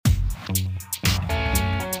Bum,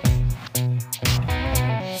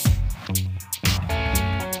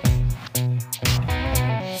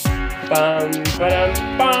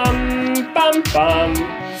 ba-dum, bum, bum, bum,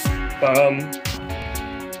 bum.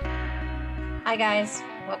 Hi guys,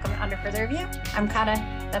 welcome to Under Further Review. I'm Kata,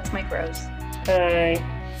 that's Mike Rose. Hi.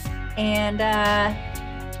 And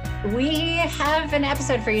we have an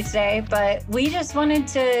episode for you today, but we just wanted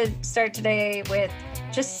to start today with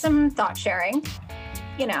just some thought sharing,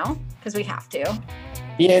 because we have to.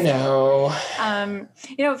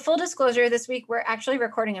 Full disclosure, this week we're actually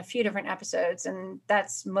recording a few different episodes, and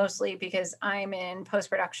that's mostly because I'm in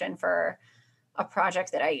post-production for a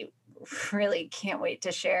project that I really can't wait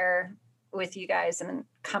to share with you guys in the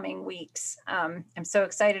coming weeks. I'm so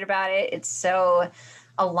excited about it. It's so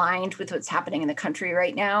aligned with what's happening in the country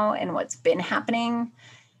right now and what's been happening.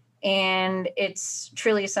 And it's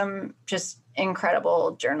truly some just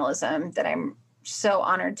incredible journalism that I'm so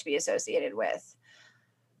honored to be associated with.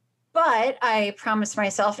 But I promised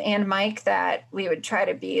myself and Mike that we would try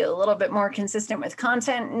to be a little bit more consistent with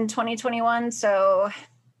content in 2021. So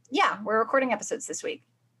yeah, we're recording episodes this week.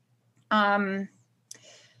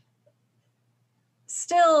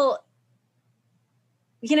 Still,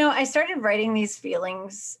 I started writing these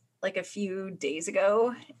feelings like a few days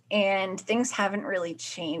ago, and things haven't really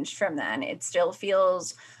changed from then. It still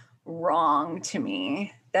feels wrong to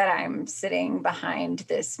me that I'm sitting behind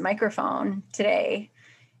this microphone today.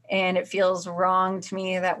 And it feels wrong to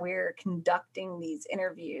me that we're conducting these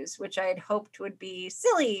interviews, which I had hoped would be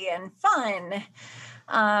silly and fun.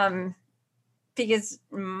 Because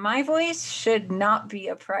my voice should not be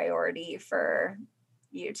a priority for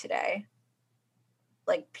you today.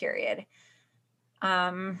 Period.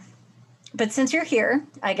 But since you're here,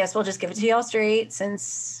 I guess we'll just give it to y'all straight,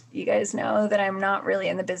 since you guys know that I'm not really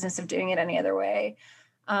in the business of doing it any other way.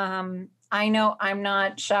 I know I'm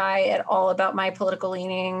not shy at all about my political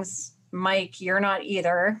leanings. Mike, you're not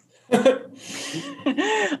either. But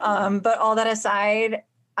all that aside,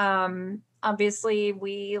 obviously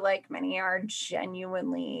we, like many, are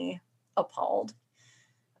genuinely appalled.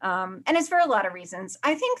 And it's for a lot of reasons.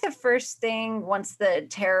 I think the first thing, once the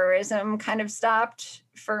terrorism kind of stopped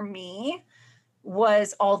for me,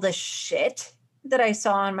 was all the shit that I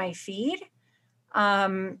saw on my feed.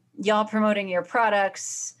 Y'all promoting your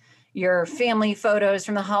products, your family photos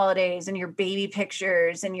from the holidays, and your baby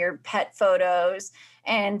pictures and your pet photos.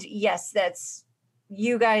 And yes, that's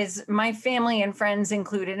you guys, my family and friends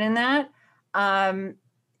included in that.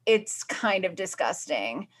 It's kind of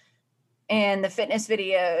disgusting. And the fitness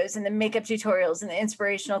videos and the makeup tutorials and the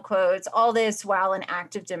inspirational quotes, all this while an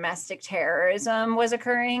act of domestic terrorism was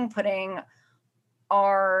occurring, putting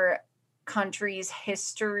our country's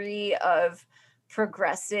history of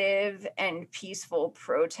progressive and peaceful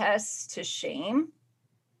protests to shame,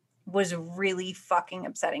 was really fucking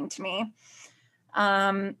upsetting to me.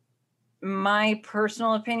 My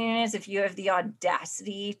personal opinion is, if you have the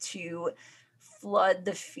audacity to flood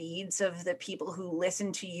the feeds of the people who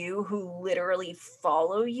listen to you, who literally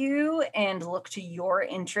follow you and look to your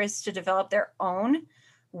interests to develop their own,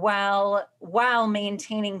 while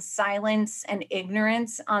maintaining silence and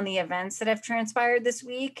ignorance on the events that have transpired this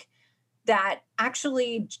week that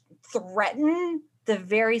actually threaten the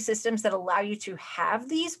very systems that allow you to have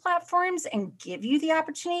these platforms and give you the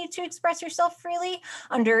opportunity to express yourself freely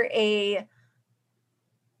under a,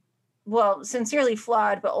 sincerely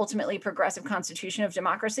flawed, but ultimately progressive constitution of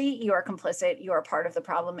democracy, you are complicit. You are part of the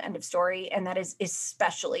problem. End of story. And that is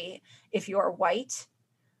especially if you are white.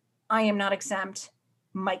 I am not exempt.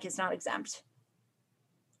 Mike is not exempt.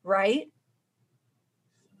 Right?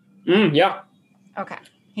 Yeah. Okay.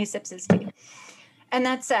 He sips his tea. And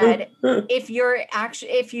that said, if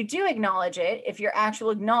you do acknowledge it, if your actual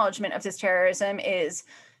acknowledgement of this terrorism is,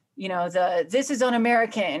 this is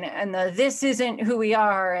un-American, and this isn't who we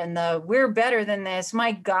are, and we're better than this,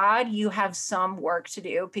 my God, you have some work to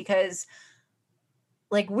do, because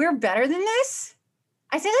we're better than this.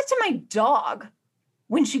 I say that to my dog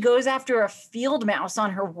when she goes after a field mouse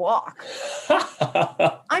on her walk.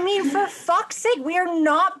 I mean, for fuck's sake, we are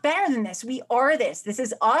not better than this. We are this. This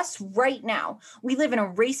is us right now. We live in a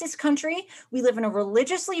racist country. We live in a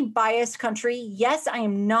religiously biased country. Yes, I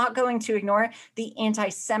am not going to ignore the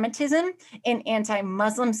anti-Semitism and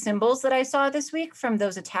anti-Muslim symbols that I saw this week from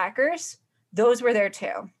those attackers. Those were there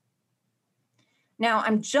too. Now,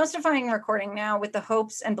 I'm justifying recording now with the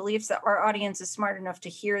hopes and beliefs that our audience is smart enough to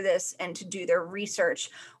hear this and to do their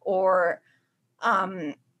research, or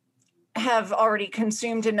have already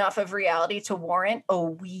consumed enough of reality to warrant a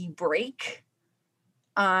wee break.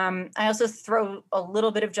 I also throw a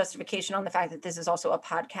little bit of justification on the fact that this is also a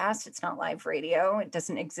podcast. It's not live radio. It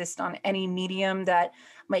doesn't exist on any medium that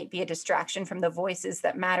might be a distraction from the voices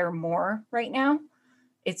that matter more right now.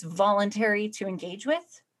 It's voluntary to engage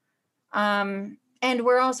with. And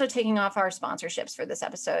we're also taking off our sponsorships for this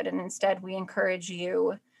episode. And instead, we encourage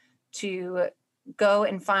you to go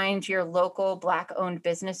and find your local Black-owned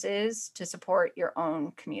businesses to support your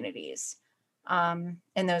own communities, in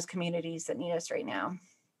those communities that need us right now.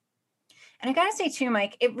 And I gotta say too,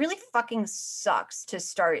 Mike, it really fucking sucks to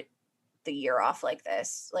start the year off like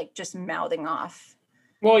this, like just mouthing off.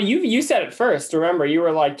 Well, you said it first. Remember, you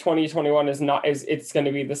were like 2021 it's going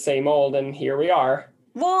to be the same old, and here we are.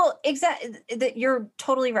 Well, exactly. You're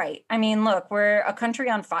totally right. I mean, look, we're a country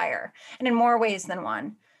on fire, and in more ways than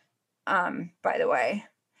one, by the way.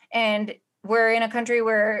 And we're in a country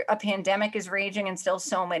where a pandemic is raging and still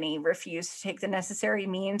so many refuse to take the necessary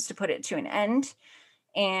means to put it to an end.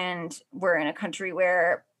 And we're in a country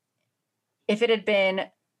where if it had been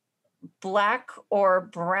Black or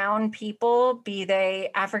brown people, be they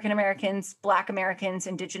African Americans, Black Americans,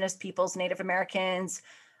 Indigenous peoples, Native Americans,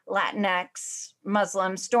 Latinx,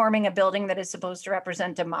 Muslims, storming a building that is supposed to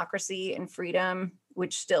represent democracy and freedom,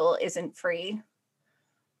 which still isn't free.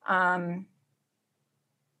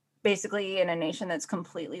 Basically in a nation that's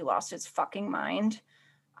completely lost its fucking mind.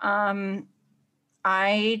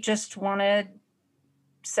 I just want to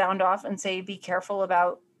sound off and say, be careful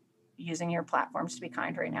about using your platforms to be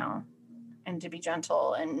kind right now, and to be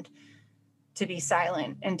gentle, and to be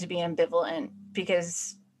silent, and to be ambivalent,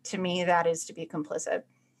 because to me, that is to be complicit.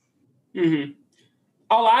 Mm-hmm.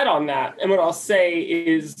 I'll add on that. And what I'll say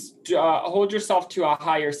is hold yourself to a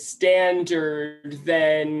higher standard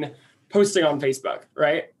than posting on Facebook,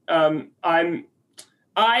 right?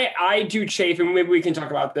 I do chafe, and maybe we can talk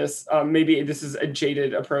about this. Maybe this is a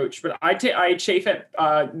jaded approach, but I chafe at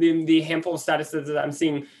the handful of statuses that I'm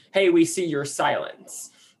seeing. Hey, we see your silence.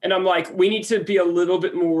 And I'm like, we need to be a little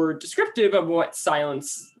bit more descriptive of what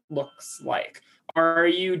silence looks like. Are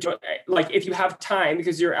you like, if you have time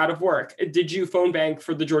because you're out of work, did you phone bank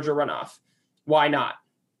for the Georgia runoff? Why not?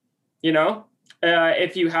 You know,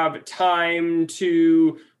 if you have time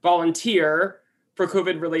to volunteer for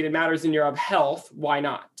COVID-related matters in your of health, why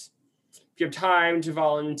not? If you have time to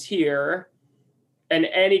volunteer in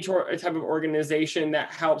any type of organization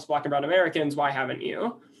that helps Black and brown Americans, why haven't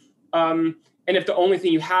you? And if the only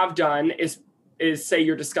thing you have done is say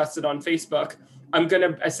you're disgusted on Facebook, I'm going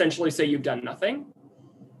to essentially say you've done nothing.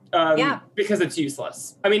 Because it's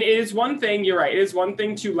useless. I mean, it is one thing, you're right, it is one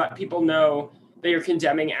thing to let people know that you're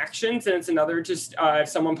condemning actions, and it's another just if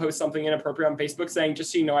someone posts something inappropriate on Facebook saying,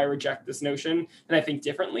 just so you know, I reject this notion and I think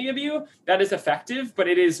differently of you, that is effective, but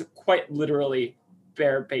it is quite literally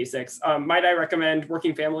bare basics. Might I recommend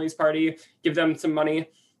Working Families Party? Give them some money.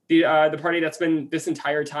 The party that's been this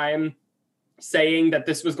entire time saying that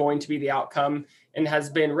this was going to be the outcome and has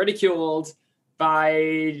been ridiculed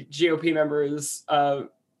by GOP members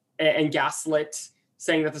and gaslit,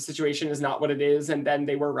 saying that the situation is not what it is, and then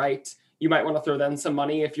they were right. You might want to throw them some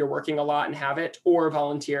money if you're working a lot and have it, or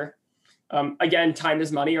volunteer. Again, time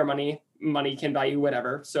is money, or money can buy you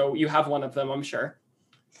whatever. So you have one of them, I'm sure.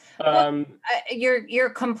 You're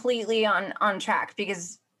completely on track,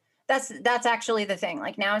 because that's actually the thing.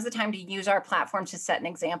 Like, now is the time to use our platform to set an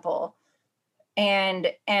example. And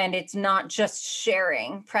it's not just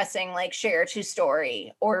pressing like share to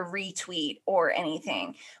story or retweet or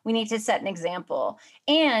anything. We need to set an example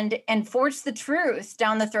and force the truth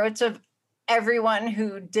down the throats of everyone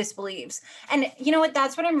who disbelieves. And you know what?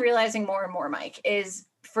 That's what I'm realizing more and more, Mike, is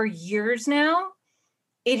for years now,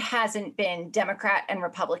 it hasn't been Democrat and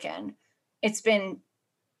Republican. It's been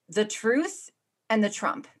the truth and the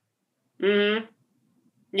Trump. Mm-hmm.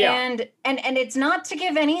 Yeah. And it's not to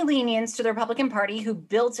give any lenience to the Republican Party, who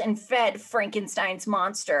built and fed Frankenstein's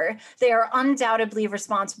monster. They are undoubtedly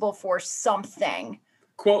responsible for something.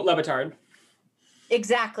 Quote Le Batard.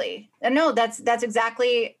 Exactly. And no, that's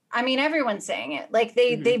exactly, I mean, everyone's saying it. Like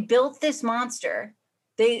they built this monster.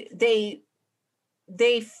 They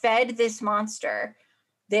fed this monster.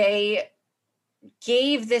 They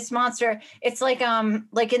gave this monster. It's like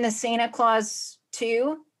in the Santa Claus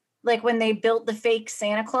 2, like when they built the fake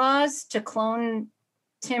Santa Claus to clone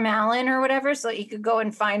Tim Allen or whatever, so that you could go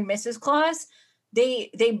and find Mrs. Claus. They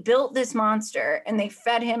built this monster and they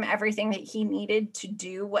fed him everything that he needed to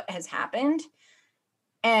do what has happened.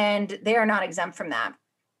 And they are not exempt from that.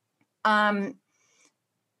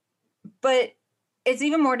 But it's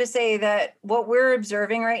even more to say that what we're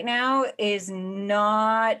observing right now is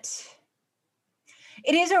not,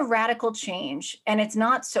 it is a radical change, and it's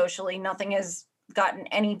not socially. Nothing has gotten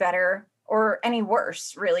any better or any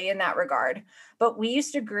worse really in that regard. But we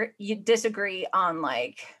used to disagree on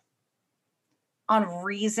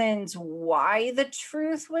reasons why the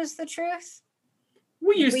truth was the truth.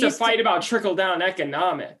 We used to fight about trickle down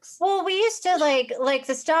economics. Well, we used to like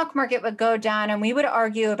the stock market would go down and we would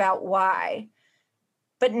argue about why.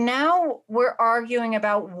 But now we're arguing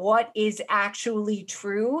about what is actually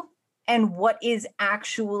true and what is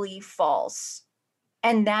actually false.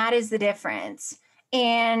 And that is the difference.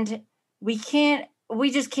 And we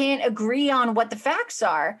just can't agree on what the facts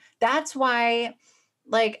are. That's why,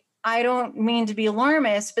 like, I don't mean to be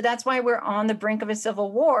alarmist, but that's why we're on the brink of a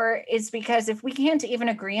civil war, is because if we can't even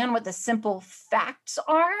agree on what the simple facts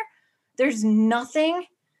are, there's nothing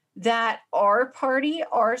that our party,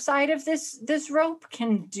 our side of this rope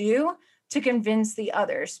can do to convince the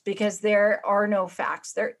others, because there are no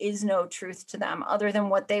facts. There is no truth to them other than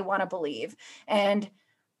what they want to believe. And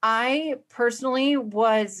I personally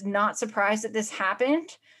was not surprised that this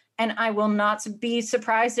happened, and I will not be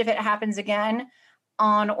surprised if it happens again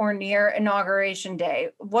on or near Inauguration Day.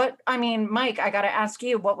 Mike, I got to ask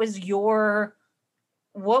you, what was your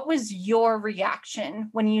reaction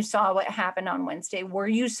when you saw what happened on Wednesday? Were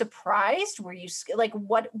you surprised? Were you like,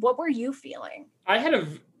 what were you feeling?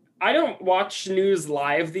 I don't watch news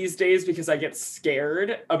live these days because I get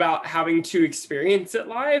scared about having to experience it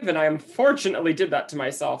live. And I unfortunately did that to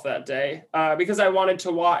myself that day because I wanted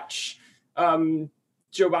to watch Joe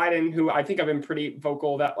Biden, who I think I've been pretty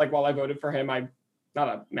vocal that, like, while I voted for him, I'm not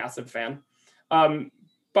a massive fan.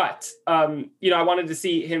 But I wanted to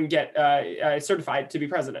see him get certified to be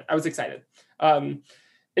president. I was excited.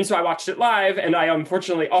 And so I watched it live, and I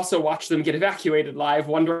unfortunately also watched them get evacuated live,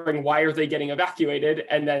 wondering why are they getting evacuated?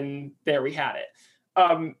 And then there we had it.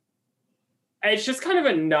 It's just kind of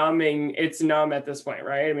it's numb at this point,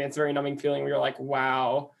 right? I mean, it's a very numbing feeling where you're like,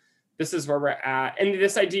 wow, this is where we're at. And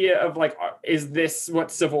this idea of like, is this what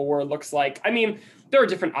civil war looks like? I mean, there are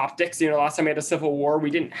different optics. Last time we had a civil war, we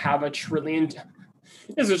didn't have $1 trillion.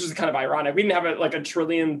 This was just kind of ironic. We didn't have $1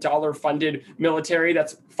 trillion funded military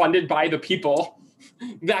that's funded by the people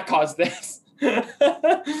that caused this.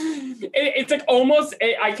 It's like almost,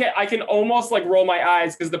 I can almost like roll my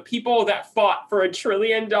eyes because the people that fought for $1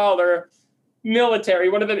 trillion military,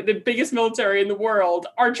 one of the biggest military in the world,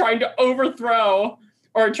 are trying to overthrow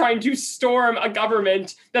or trying to storm a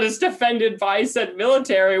government that is defended by said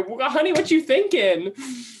military. Well, honey, what you thinking?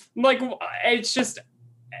 Like, it's just,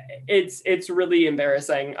 it's really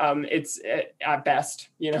embarrassing. It's at best,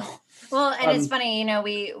 Well, and it's funny,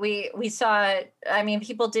 we saw,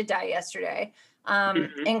 people did die yesterday,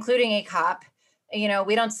 including a cop. We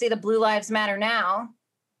don't see the Blue Lives Matter now.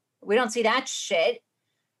 We don't see that shit.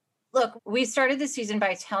 Look, we started the season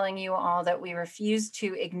by telling you all that we refuse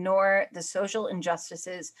to ignore the social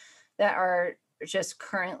injustices that are just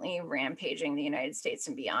currently rampaging the United States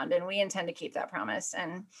and beyond. And we intend to keep that promise.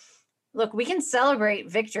 And look, we can celebrate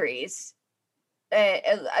victories.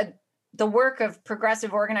 The work of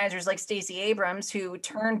progressive organizers like Stacey Abrams, who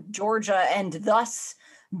turned Georgia and thus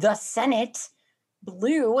the Senate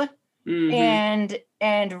blue, and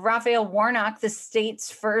Raphael Warnock, the state's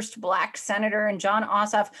first Black senator, and Jon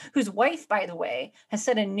Ossoff, whose wife, by the way, has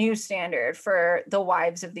set a new standard for the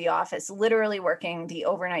wives of the office, literally working the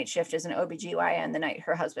overnight shift as an OBGYN the night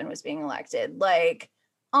her husband was being elected. Like,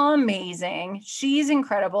 amazing. She's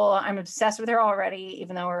incredible. I'm obsessed with her already,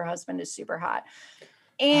 even though her husband is super hot.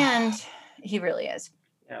 And he really is.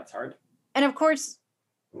 Yeah, it's hard. And of course,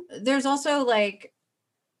 there's also like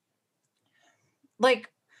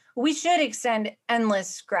we should extend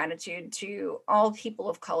endless gratitude to all people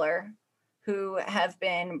of color who have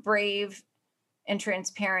been brave and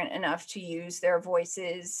transparent enough to use their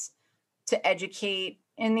voices to educate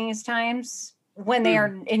in these times when they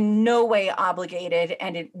are in no way obligated,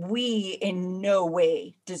 and we in no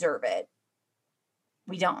way deserve it.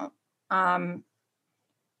 We don't.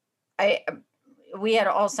 We had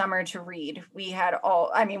all summer to read. We've had all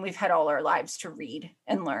our lives to read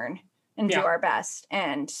and learn and do our best.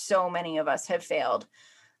 And so many of us have failed.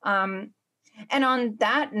 And on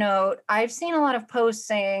that note, I've seen a lot of posts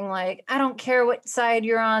saying like, I don't care what side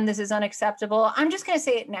you're on, this is unacceptable. I'm just going to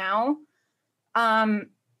say it now.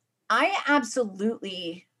 I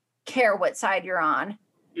absolutely care what side you're on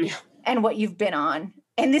and what you've been on.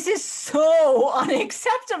 And this is so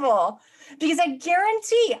unacceptable. Because I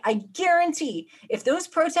guarantee if those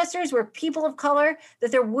protesters were people of color,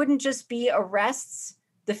 that there wouldn't just be arrests,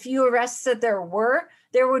 the few arrests that there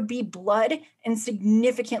would be blood, and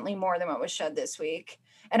significantly more than what was shed this week.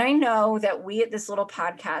 And I know that we at this little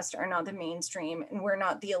podcast are not the mainstream, and we're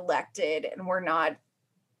not the elected, and we're not,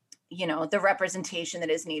 the representation that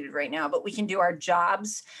is needed right now, but we can do our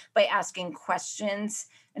jobs by asking questions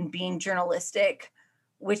and being journalistic,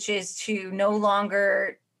 which is to no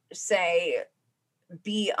longer say,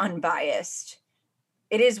 be unbiased.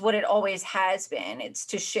 It is what it always has been. It's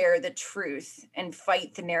to share the truth and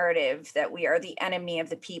fight the narrative that we are the enemy of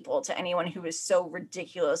the people to anyone who is so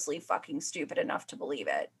ridiculously fucking stupid enough to believe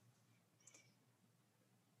it.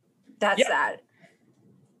 That's that.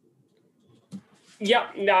 Yeah,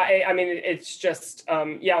 no, I mean, it's just,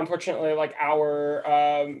 unfortunately, like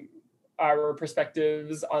our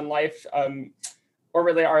perspectives on life, or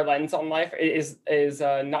really our lens on life is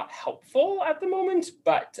not helpful at the moment.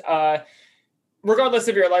 But regardless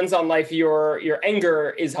of your lens on life, your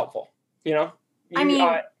anger is helpful.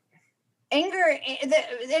 Anger.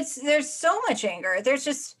 There's so much anger. There's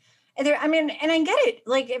just there. I mean, and I get it.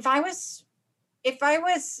 Like if I was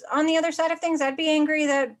on the other side of things, I'd be angry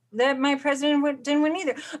that my president didn't win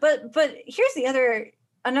either. But here's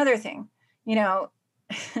another thing,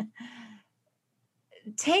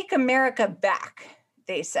 take America back,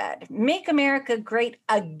 they said. Make America great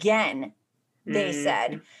again, they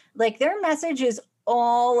said. Like their message is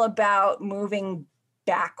all about moving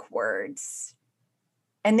backwards.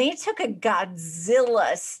 And they took a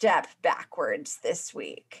Godzilla step backwards this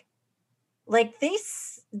week. Like they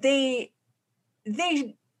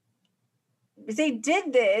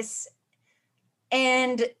did this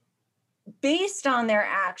and based on their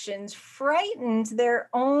actions frightened their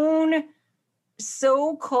own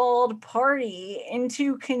so-called party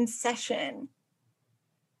into concession.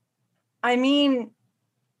 I mean,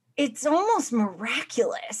 it's almost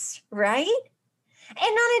miraculous, right? And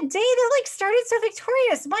on a day that started so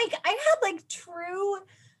victorious, Mike, I had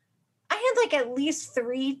at least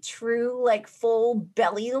 3 true full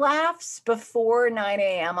belly laughs before 9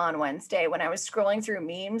 a.m. on Wednesday when I was scrolling through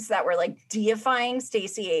memes that were deifying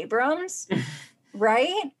Stacey Abrams,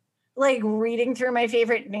 right? Reading through my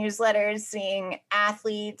favorite newsletters, seeing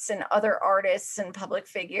athletes and other artists and public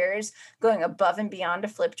figures going above and beyond to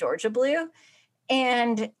flip Georgia blue.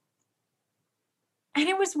 And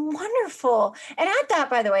it was wonderful. And at that,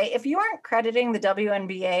 by the way, if you aren't crediting the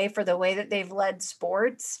WNBA for the way that they've led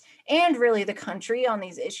sports and really the country on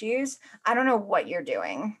these issues, I don't know what you're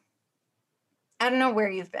doing. I don't know where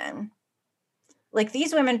you've been.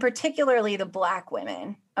 These women, particularly the Black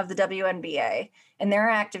women of the WNBA and their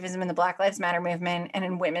activism in the Black Lives Matter movement and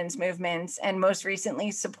in women's movements, and most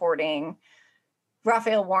recently supporting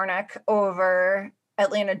Raphael Warnock over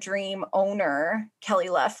Atlanta Dream owner Kelly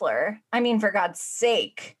Loeffler. I mean, for God's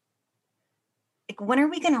sake, when are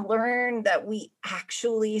we going to learn that we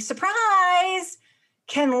actually, surprise,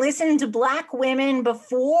 can listen to Black women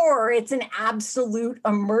before it's an absolute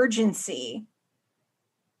emergency?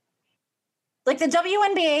 The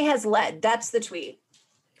WNBA has led. That's the tweet.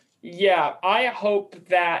 Yeah, I hope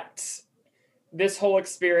that this whole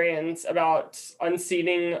experience about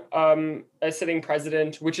unseating a sitting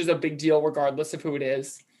president, which is a big deal regardless of who it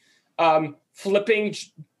is, flipping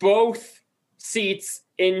both seats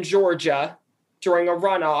in Georgia during a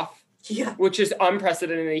runoff, which is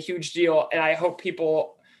unprecedented and a huge deal. And I hope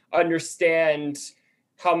people understand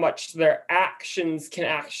how much their actions can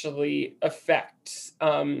actually affect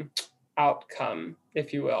outcome,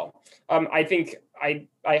 if you will.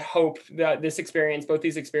 I hope that this experience, both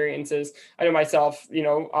these experiences, I know myself,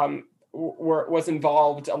 was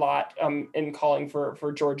involved a lot in calling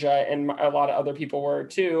for Georgia, and a lot of other people were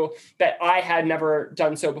too, that I had never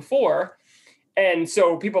done so before. And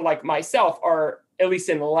so people like myself are at least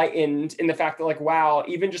enlightened in the fact that wow,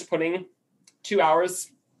 even just putting 2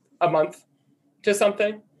 hours a month to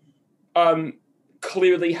something,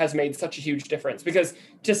 clearly has made such a huge difference. Because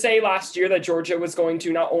to say last year that Georgia was going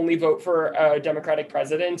to not only vote for a Democratic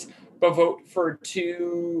president, but vote for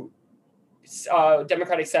 2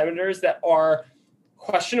 Democratic senators that are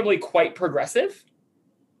questionably quite progressive,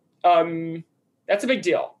 that's a big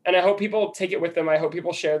deal. And I hope people take it with them. I hope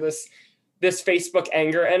people share this Facebook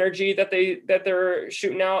anger energy that they're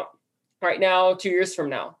shooting out right now, 2 years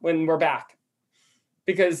from now, when we're back.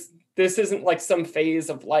 Because this isn't some phase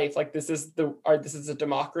of life. This is a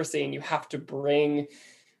democracy, and you have to bring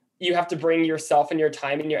yourself and your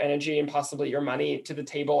time and your energy and possibly your money to the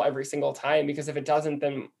table every single time. Because if it doesn't,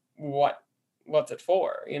 then what's it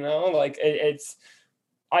for?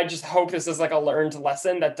 I just hope this is a learned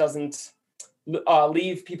lesson that doesn't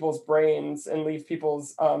leave people's brains and leave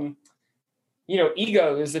people's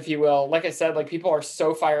egos, if you will. Like I said, people are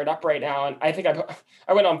so fired up right now, and I think I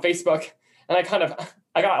went on Facebook and I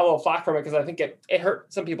got a little flack from it because I think it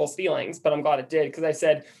hurt some people's feelings, but I'm glad it did, because I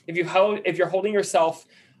said, if you're holding yourself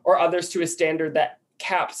or others to a standard that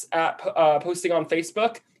caps at posting on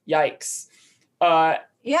Facebook, Yikes.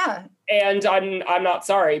 Yeah. And I'm not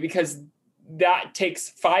sorry, because that takes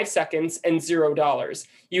 5 seconds and $0.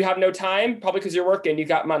 You have no time, probably because you're working. You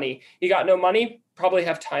got money. You got no money, probably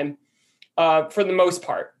have time, for the most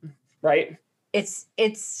part, right? It's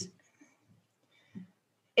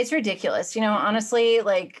ridiculous. You know, honestly,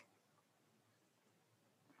 like,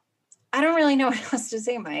 I don't really know what else to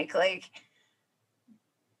say, Mike. Like,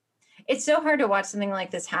 it's so hard to watch something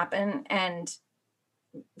like this happen and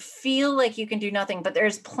feel like you can do nothing, but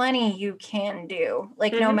there's plenty you can do,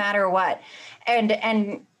 like, no matter what.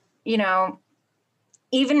 And you know,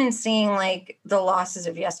 even in seeing like the losses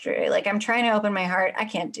of yesterday, like, I'm trying to open my heart. I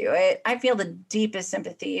can't do it. I feel the deepest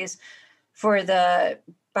sympathies for the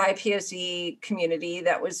BIPOC community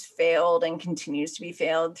that was failed and continues to be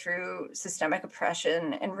failed through systemic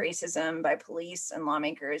oppression and racism by police and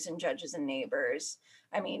lawmakers and judges and neighbors.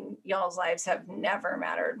 I mean, y'all's lives have never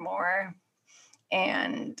mattered more.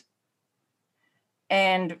 And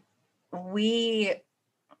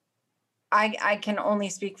I can only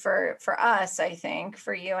speak for us, I think,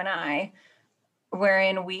 for you and I,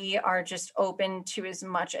 wherein we are just open to as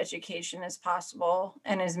much education as possible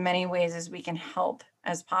and as many ways as we can help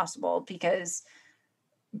as possible, because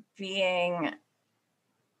being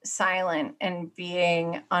silent and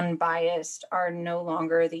being unbiased are no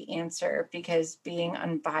longer the answer, because being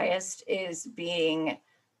unbiased is being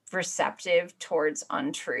receptive towards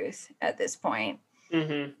untruth at this point.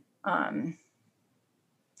 And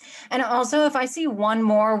also, if I see one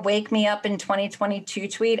more wake me up in 2022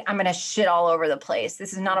 tweet, I'm going to shit all over the place.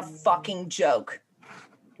 This is not a fucking joke.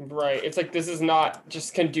 Right. It's like, this is not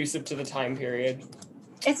just conducive to the time period.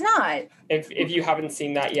 It's not. If you haven't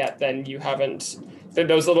seen that yet, then you haven't.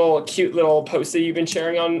 Those little cute little posts that you've been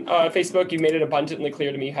sharing on Facebook, you made it abundantly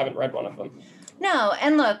clear to me you haven't read one of them. No,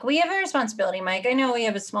 and look, we have a responsibility, Mike. I know we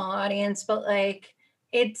have a small audience, but like,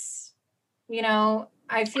 it's, you know,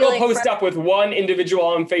 I feel like post up with one individual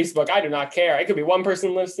on Facebook. I do not care. It could be one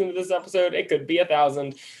person listening to this episode. It could be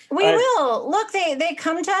 1,000. We will. Look, they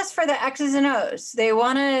come to us for the X's and O's. They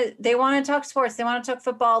wanna talk sports. They want to talk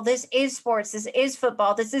football. This is sports. This is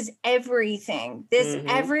football. This is everything.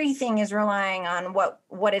 Everything is relying on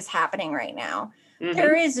what is happening right now.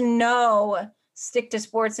 There is no stick to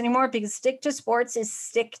sports anymore, because stick to sports is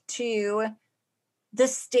stick to the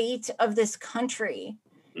state of this country.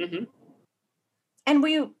 And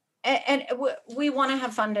we want to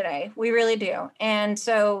have fun today. We really do. And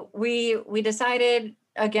so we decided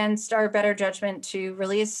against our better judgment to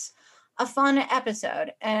release a fun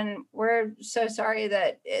episode. And we're so sorry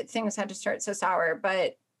that things had to start so sour,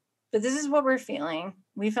 but this is what we're feeling.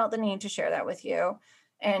 We felt the need to share that with you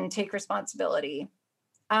and take responsibility.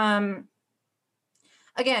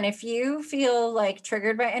 Again, if you feel like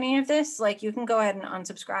triggered by any of this, like, you can go ahead and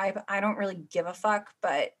unsubscribe. I don't really give a fuck,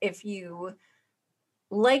 but if you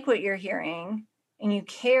like what you're hearing and you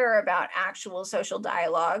care about actual social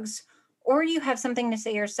dialogues, or you have something to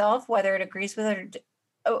say yourself, whether it agrees with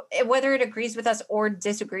us or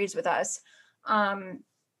disagrees with us,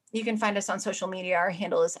 you can find us on social media. Our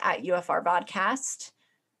handle is @UFRvodcast.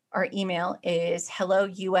 Our email is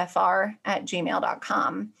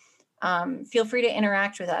helloufr@gmail.com. Feel free to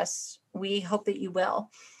interact with us. We hope that you will.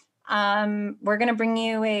 We're going to bring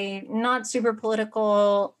you a not super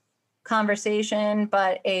political conversation,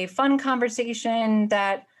 but a fun conversation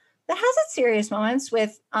that has its serious moments,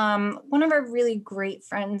 with one of our really great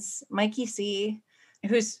friends, Mikey C,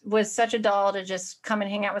 who was such a doll to just come and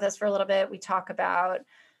hang out with us for a little bit. We talk about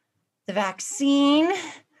the vaccine,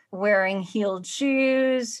 wearing heeled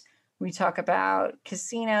shoes. We talk about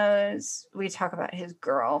casinos. We talk about his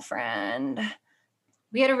girlfriend.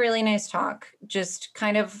 We had a really nice talk, just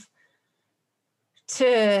kind of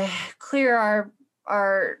to clear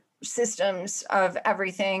our systems of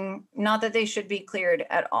everything. Not that they should be cleared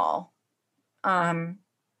at all.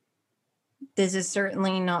 This is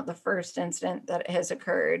certainly not the first incident that has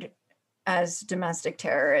occurred as domestic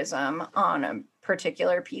terrorism on a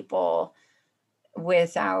particular people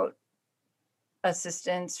without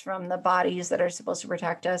assistance from the bodies that are supposed to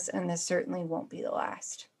protect us, and this certainly won't be the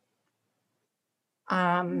last.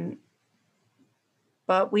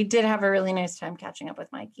 But we did have a really nice time catching up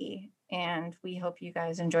with Mikey, and we hope you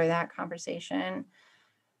guys enjoy that conversation.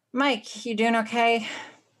 Mike, you doing okay?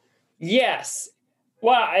 Yes.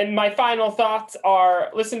 Well, and my final thoughts are: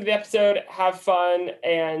 listen to the episode, have fun,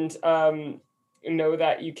 and know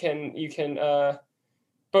that you can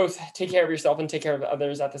both take care of yourself and take care of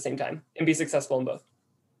others at the same time, and be successful in both.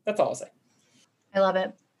 That's all I'll say. I love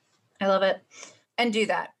it. And do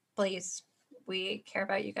that, please. We care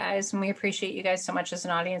about you guys, and we appreciate you guys so much as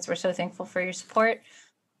an audience. We're so thankful for your support.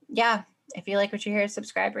 Yeah, if you like what you hear,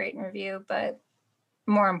 subscribe, rate, and review. But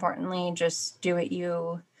more importantly, just do what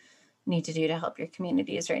you need to do to help your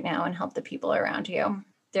communities right now and help the people around you.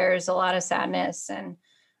 There's a lot of sadness, and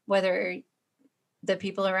whether the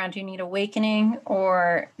people around you need awakening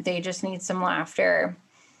or they just need some laughter,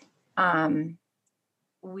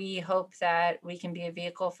 we hope that we can be a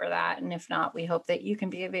vehicle for that. And if not, we hope that you can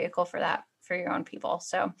be a vehicle for that for your own people.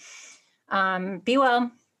 So be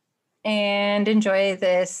well and enjoy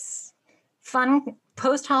this fun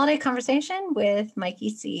post-holiday conversation with Mikey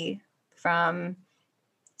C from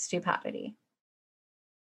Stupidity.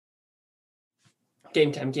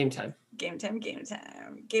 Game time, game time. Game time, game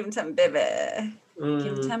time. Game time, baby.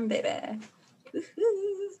 Game time, baby.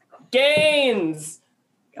 Woo-hoo. Gains!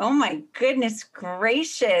 Oh my goodness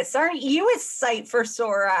gracious. Aren't you a sight for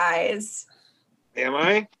sore eyes? Am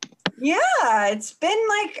I? Yeah, it's been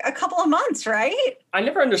like a couple of months, right? I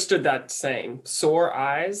never understood that saying. Sore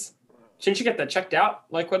eyes? Shouldn't you get that checked out?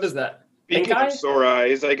 Like, what is that? Pink Speaking eye? of sore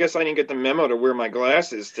eyes, I guess I didn't get the memo to wear my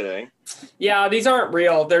glasses today. Yeah, these aren't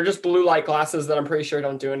real. They're just blue light glasses that I'm pretty sure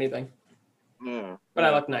don't do anything. Yeah. But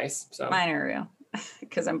I look nice, so. Mine are real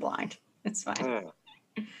because I'm blind. It's fine.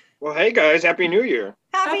 Yeah. Well, hey guys, Happy New Year.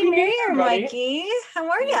 Happy New Year, everybody. Mikey. How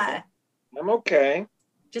are ya? I'm okay.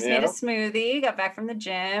 Just Yeah. made a smoothie, got back from the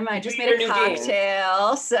gym. I Did just you made eat a your new game?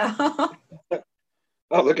 cocktail. So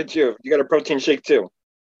Oh, look at you. You got a protein shake too.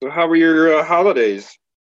 So how were your holidays?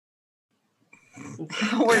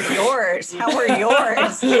 how were yours? How were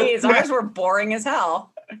yours? Jeez, ours were boring as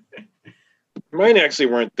hell. Mine actually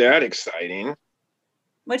weren't that exciting.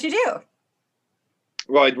 What'd you do?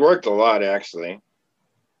 Well, I'd worked a lot actually.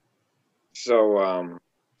 So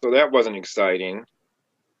that wasn't exciting.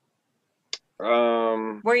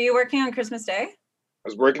 I Were you working on Christmas Day?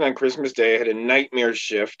 was working on Christmas Day. I had a nightmare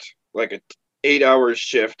shift, like a 8-hour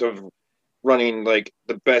shift of running like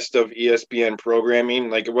the best of ESPN programming.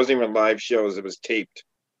 Like it wasn't even live shows, it was taped.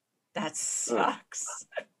 That sucks.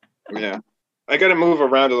 Yeah. I got to move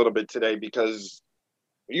around a little bit today because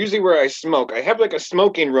usually where I smoke, I have like a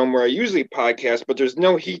smoking room where I usually podcast, but there's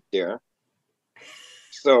no heat there.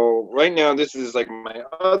 So right now, this is like my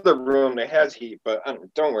other room that has heat, but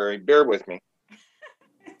don't worry, bear with me.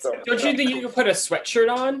 So, Don't you think you could put a sweatshirt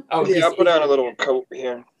on? Oh, yeah, I'll put on a little coat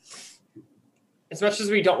here. As much as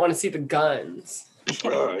we don't want to see the guns.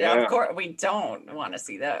 Oh, Yeah, yeah. of course, we don't want to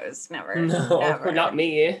see those. Never. No, Never. not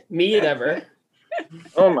me. Me never.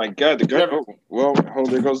 Oh my God, the gun. Oh, well,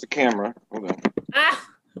 there goes the camera. Hold on. Ah!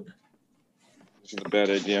 This is a bad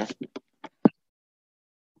idea.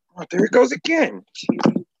 Oh, there it goes again.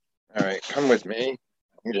 Jeez. All right, come with me.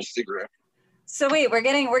 Get a cigarette. So wait, we're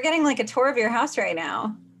getting like a tour of your house right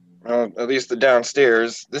now. Well, at least the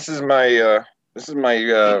downstairs. This is my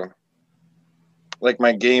like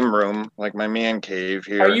my game room, like my man cave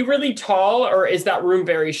here. Are you really tall, or is that room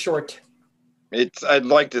very short? I'd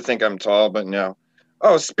like to think I'm tall, but no.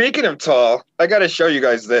 Oh, speaking of tall, I got to show you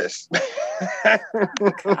guys this.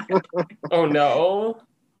 Oh, no.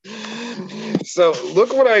 So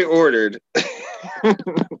look what I ordered. Do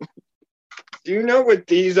you know what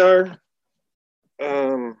these are?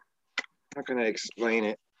 How can I explain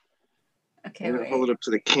it? Okay, I'm gonna wait. hold it up to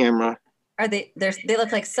the camera. Are they? They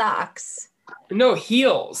look like socks. No,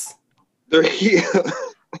 heels. They're here.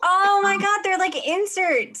 Oh my God, they're like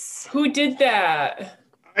inserts. Who did that?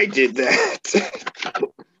 I did that.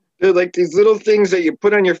 They're like these little things that you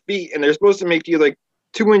put on your feet, and they're supposed to make you like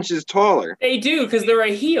 2 inches taller. They do, because they're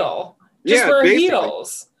a heel. Just wear basically.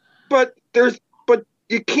 heels. But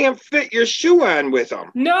you can't fit your shoe on with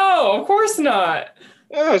them. No, of course not.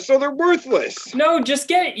 Oh, so they're worthless. No,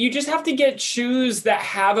 you just have to get shoes that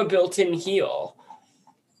have a built-in heel.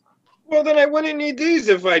 Well, then I wouldn't need these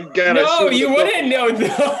if I got a No, shoe. you with a wouldn't know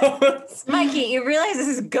those. Mikey, you realize this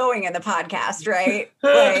is going in the podcast, right?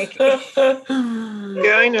 Like,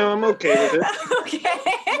 Yeah, I know. I'm okay with it.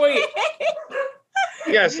 okay. Wait.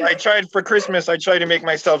 Yes, I tried for Christmas. I tried to make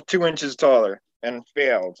myself 2 inches taller and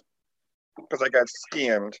failed because I got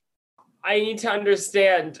scammed. I need to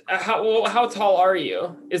understand how tall are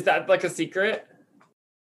you? Is that like a secret?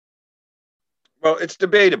 Well, it's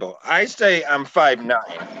debatable. I say I'm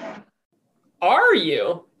 5'9". Are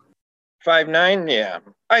you? 5'9"? Yeah,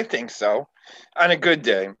 I think so. On a good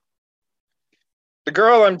day. The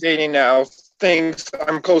girl I'm dating now thinks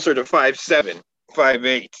I'm closer to 5'7",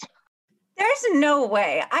 5'8". There's no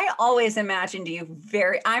way. I always imagined you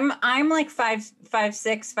I'm like 5'6",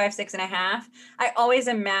 5'6.5". I always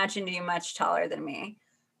imagined you much taller than me.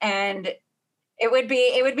 And it would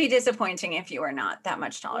be disappointing if you were not that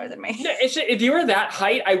much taller than me. No, if you were that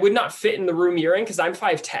height, I would not fit in the room you're in because I'm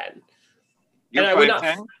 5'10". You're And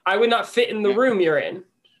 5'10"? I would not fit in the room you're in.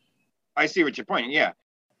 I see what you're pointing. Yeah.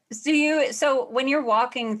 So when you're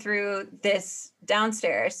walking through this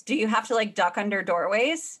downstairs, do you have to like duck under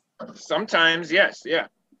doorways? Sometimes, yes. Yeah.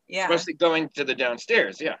 Yeah. Especially going to the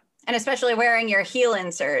downstairs. Yeah. And especially wearing your heel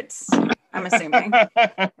inserts, I'm assuming.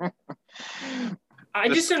 I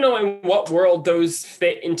just don't know in what world those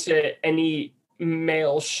fit into any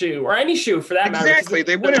male shoe or any shoe for that matter. Exactly.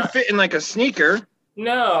 They wouldn't fit in like a sneaker.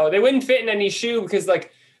 No, they wouldn't fit in any shoe because,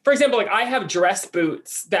 like, for example, like I have dress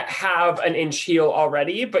boots that have an inch heel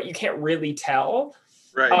already, but you can't really tell.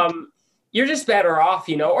 Right. You're just better off,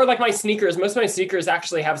 you know, or like my sneakers. Most of my sneakers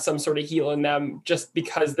actually have some sort of heel in them just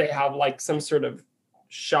because they have like some sort of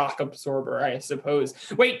shock absorber, I suppose.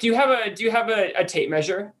 Wait, do you have a tape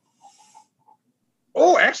measure?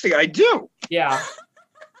 Oh, actually, I do. Yeah.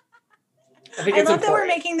 I think I it's love that we're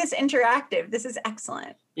important. making this interactive. This is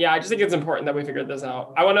excellent. Yeah, I just think it's important that we figured this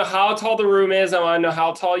out. I want to know how tall the room is. I want to know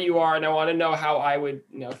how tall you are, and I want to know how I would,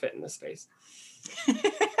 fit in this space.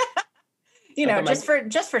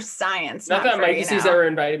 Just for science. Not that for, Mikey's ever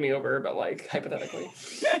invited me over, but like hypothetically.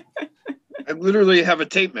 I literally have a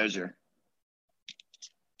tape measure.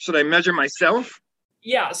 Should I measure myself?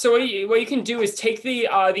 Yeah. So what you can do is take the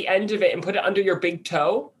end of it and put it under your big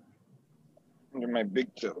toe. Under my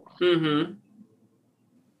big toe. Mm-hmm.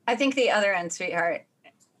 I think the other end, sweetheart.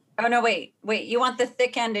 Oh no, wait. You want the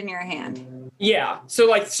thick end in your hand. Yeah. So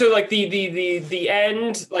like the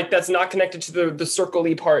end, like that's not connected to the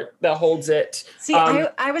circle-y part that holds it. See,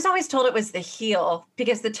 I was always told it was the heel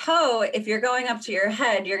because the toe, if you're going up to your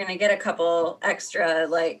head, you're going to get a couple extra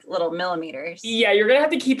like little millimeters. Yeah, you're gonna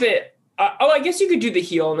have to keep it. I guess you could do the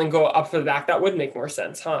heel and then go up to the back. That would make more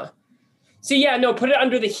sense, huh? So yeah, no, put it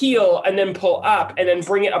under the heel and then pull up and then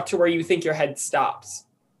bring it up to where you think your head stops.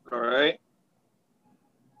 All right.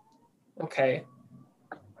 Okay.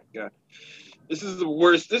 Oh my God. This is the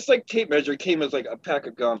worst. This like tape measure came as like a pack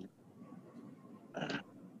of gum.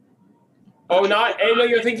 Oh, no,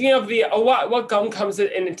 you're thinking of the, what gum comes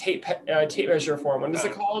in a tape measure form? What is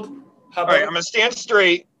it called? All right, I'm going to stand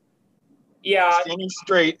straight. Yeah. Standing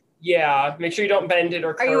straight. Yeah, make sure you don't bend it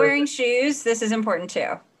or curve. Are you wearing shoes? This is important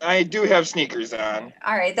too. I do have sneakers on.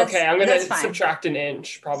 All right, okay, I'm going to subtract an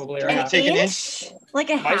inch probably. Or I'm going to take an inch?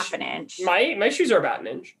 Like a half an inch. My shoes are about an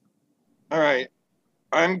inch. All right.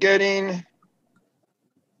 I'm getting,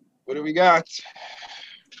 what do we got?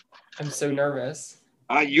 I'm so nervous.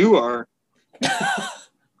 You are.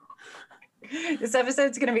 This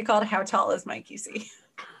episode's going to be called How Tall is Mikey C?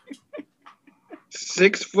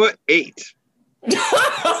 6'8".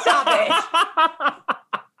 Stop it.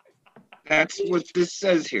 That's what this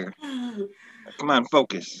says here. Come on,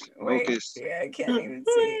 focus. Wait, Focus. yeah, I can't even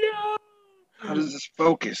see. No. How does this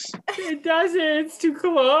focus? It doesn't. It's too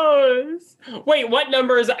close. Wait, what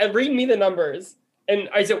numbers? Read me the numbers. And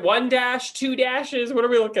is it 1 dash, 2 dashes? What are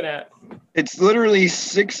we looking at? It's literally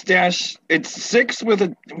 6 dash. It's 6 with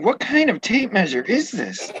a. What kind of tape measure is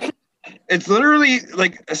this? It's literally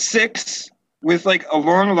like a 6 with like a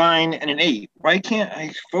long line and an 8. Why can't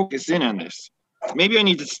I focus in on this? Maybe I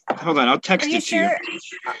need to. Hold on. I'll text it to you.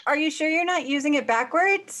 Are you sure you're not using it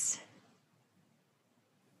backwards?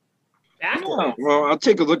 Backwards? No. Well, I'll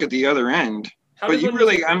take a look at the other end. But you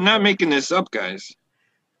really, I'm not making this up, guys.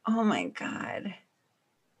 Oh my God.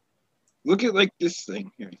 Look at like this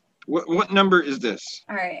thing here. What number is this?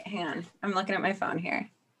 All right, hang on. I'm looking at my phone here.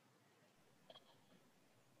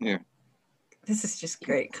 Yeah. This is just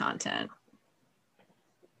great content.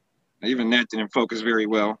 Even that didn't focus very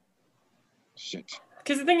well. Shit.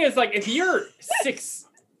 Because the thing is, like, if you're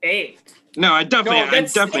 6'8". No, I'm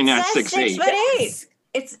definitely not 6'8". 6'8".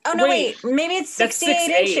 It's wait, maybe it's 68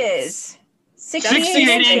 inches.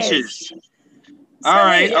 68 inches. All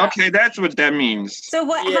right, yeah. Okay, that's what that means. So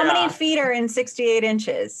what? Yeah. How many feet are in 68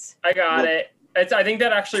 inches? I got it. I think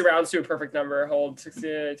that actually rounds to a perfect number. Hold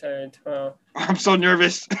 68, 10, 12. I'm so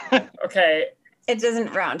nervous. Okay. It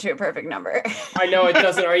doesn't round to a perfect number. I know it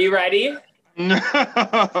doesn't. Are you ready? No.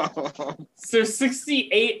 So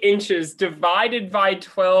 68 inches divided by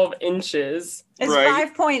 12 inches. It's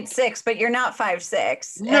Right. 5.6, but you're not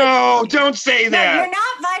 5'6". No, don't say No, that. you're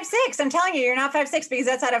not 5'6". I'm telling you, you're not 5'6" because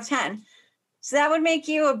that's out of 10. So that would make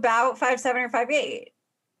you about 5'7" or 5'8".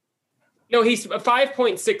 No, he's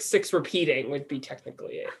 5.66 repeating would be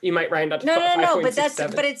technically it. You might round up to No,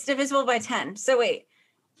 5.67. but it's divisible by 10. So wait,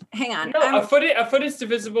 hang on. No, a foot is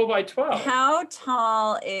divisible by 12. How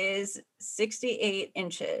tall is 68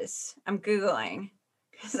 inches? I'm Googling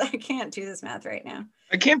because I can't do this math right now.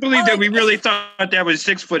 I can't believe that we really thought that was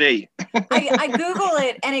 6'8". I Google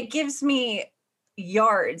it and it gives me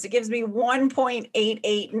yards. It gives me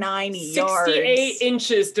 1.889 yards. 68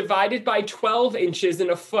 inches divided by 12 inches in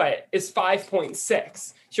a foot is 5.6.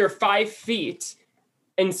 So you're 5 feet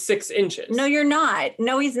and 6 inches. No, you're not.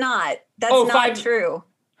 No, he's not. That's not true.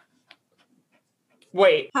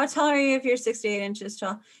 Wait. How tall are you if you're 68 inches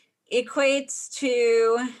tall? Equates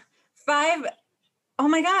to 5. Oh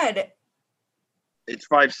my God. It's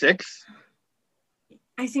 5'6"?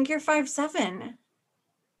 I think you're 5'7".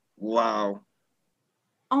 Wow.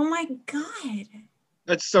 Oh my God.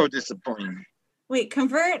 That's so disappointing. Wait,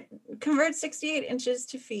 convert 68 inches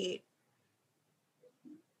to feet.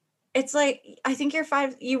 It's like, I think you're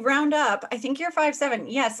 5, you round up. I think you're 5'7".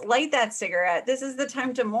 Yes, light that cigarette. This is the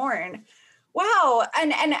time to mourn. Wow.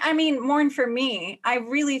 And I mean, mourn for me. I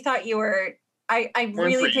really thought you were, I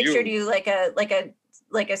really pictured you like a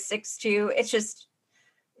 6'2". It's just,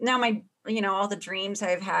 now my, all the dreams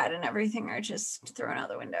I've had and everything are just thrown out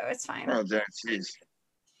the window. It's fine. Oh, jeez.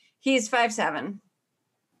 He's 5'7".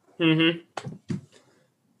 Mm-hmm.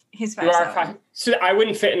 He's 5'7". So I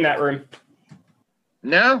wouldn't fit in that room.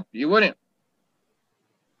 No, you wouldn't.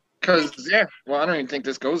 Because, well, I don't even think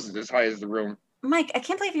this goes as high as the room. Mike, I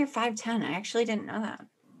can't believe you're 5'10". I actually didn't know that.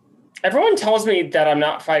 Everyone tells me that I'm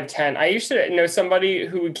not 5'10". I used to know somebody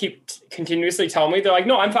who would keep continuously telling me, they're like,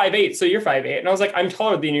 no, I'm 5'8", so you're 5'8". And I was like, I'm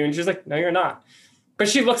taller than you. And she's like, no, you're not. But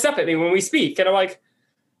she looks up at me when we speak. And I'm like,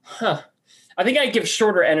 huh. I think I give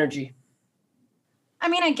shorter energy. I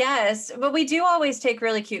mean, I guess, but we do always take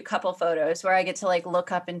really cute couple photos where I get to like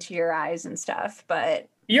look up into your eyes and stuff. But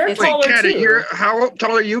you're taller too. How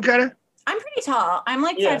tall are you, Kata? I'm pretty tall. I'm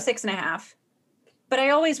like 5'6.5". But I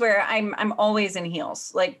always I'm always in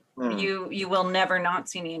heels. Like you will never not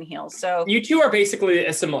see me in heels. So you two are basically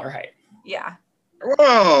a similar height. Yeah.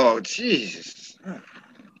 Whoa, Jesus.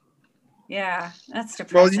 Yeah, that's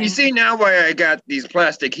depressing. Well, you see now why I got these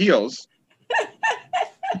plastic heels.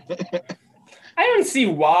 I don't see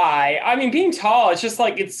why. I mean, being tall, it's just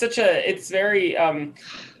like, it's very,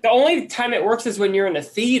 the only time it works is when you're in a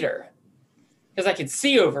theater because I can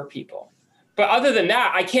see over people. But other than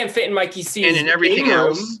that, I can't fit in Mikey C's and in everything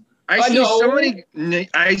else.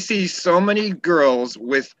 I see so many girls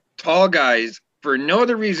with tall guys for no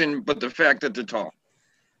other reason but the fact that they're tall.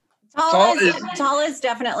 Tall is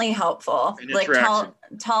definitely helpful. Like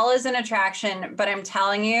tall is an attraction, but I'm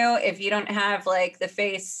telling you, if you don't have like the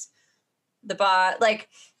face, the body, like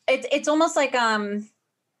it's almost like I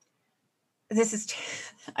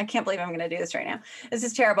can't believe I'm going to do this right now. This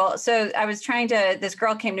is terrible. So I was this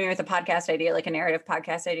girl came to me with a podcast idea, like a narrative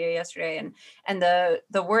podcast idea yesterday. And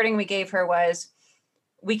the wording we gave her was,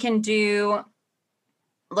 we can do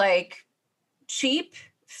like cheap,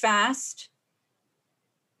 fast,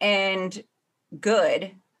 and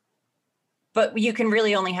good, but you can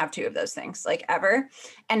really only have 2 of those things, like ever.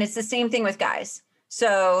 And it's the same thing with guys.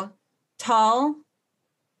 So tall,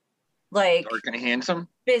 like dark and handsome,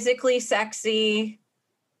 physically sexy,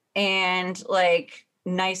 and like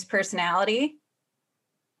nice personality,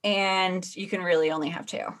 and you can really only have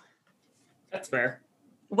 2. That's fair.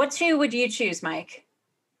 What 2 would you choose, Mike?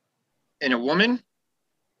 In a woman?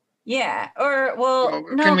 Yeah. Or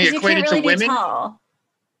no, can we equate it really to women? Tall.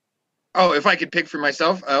 Oh, if I could pick for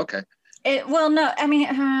myself? Oh, okay. No, I mean,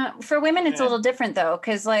 for women, it's a little different though.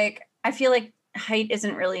 Cause like, I feel like height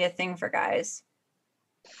isn't really a thing for guys.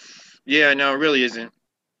 Yeah, no, it really isn't.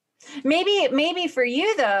 Maybe for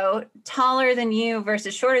you though, taller than you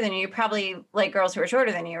versus shorter than you, probably like girls who are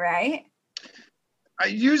shorter than you, right?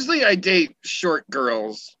 I date short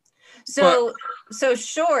girls. So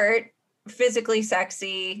short, physically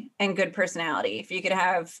sexy, and good personality. If you could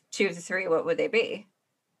have 2 of the 3, what would they be?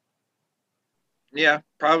 Yeah,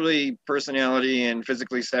 probably personality and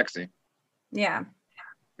physically sexy. Yeah.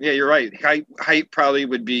 Yeah, you're right. Height probably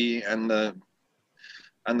would be on the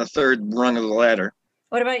 3rd rung of the ladder.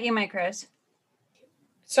 What about you, Mike Rose?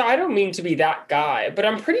 So I don't mean to be that guy, but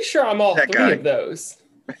I'm pretty sure I'm all 3 of those.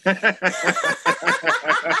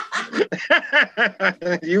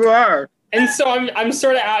 You are. And so I'm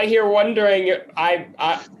sort of out here wondering,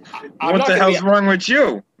 what the hell's wrong with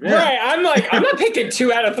you? Yeah. Right. I'm like, I'm not picking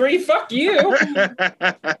 2 out of 3. Fuck you.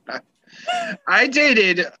 I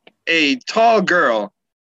dated a tall girl,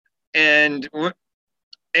 and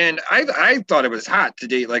I thought it was hot to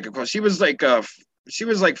date like a girl. She was like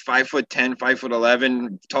 5'10",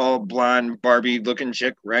 5'11", tall, blonde, Barbie looking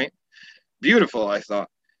chick, right? Beautiful, I thought.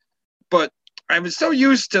 But I was so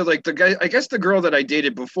used to like the guy. I guess the girl that I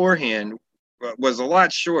dated beforehand was a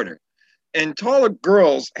lot shorter, and taller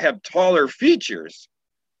girls have taller features.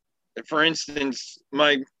 For instance,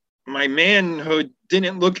 my manhood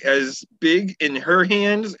didn't look as big in her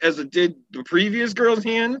hands as it did the previous girl's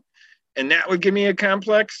hand, and that would give me a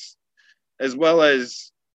complex, as well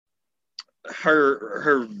as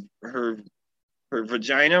her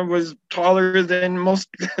vagina was taller than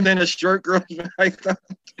a short girl. I thought.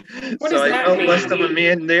 What So does I that felt mean? less of a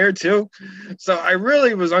man there too. So I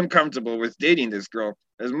really was uncomfortable with dating this girl.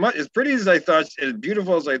 As pretty as I thought, as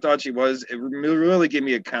beautiful as I thought she was, it really gave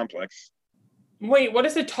me a complex. Wait, what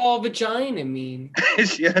does a tall vagina mean?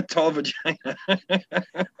 She had a tall vagina. I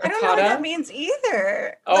don't know what that means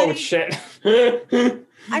either. Oh, Like, shit.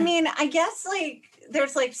 I mean, I guess like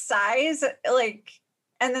there's like size, like,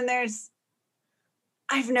 and then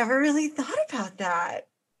I've never really thought about that.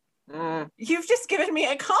 You've just given me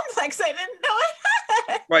a complex I didn't know I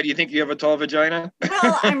had. Why do you think you have a tall vagina?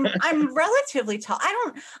 Well, I'm relatively tall.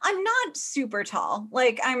 I'm not super tall.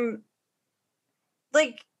 Like I'm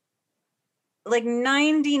like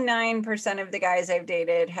 99% of the guys I've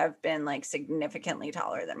dated have been like significantly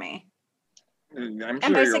taller than me. I'm And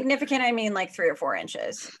by sure significant, I mean like 3 or 4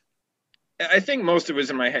 inches. I think most of it was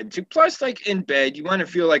in my head too. Plus, like in bed, you want to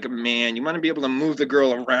feel like a man. You want to be able to move the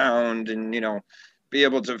girl around and, be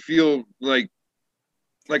able to feel like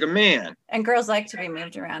a man. And girls like to be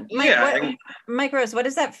moved around. Yeah. Mike Rose, what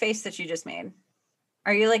is that face that you just made?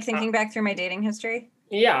 Are you like thinking back through my dating history?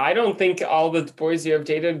 Yeah, I don't think all the boys you have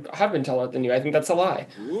dated have been taller than you. I think that's a lie.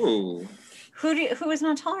 Ooh. Who is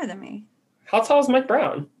not taller than me? How tall is Mike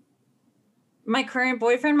Brown? My current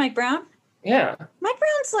boyfriend, Mike Brown? Yeah. Mike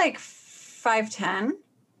Brown's like 5'10".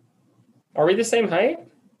 Are we the same height?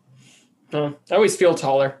 I always feel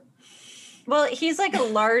taller. Well, he's like a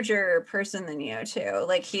larger person than you too.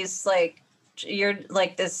 Like he's like, you're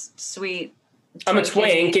like this sweet. I'm a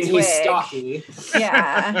twink and he's stocky.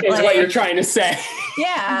 Yeah. Is what you're trying to say.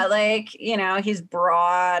 Yeah. Like, he's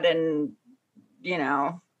broad and,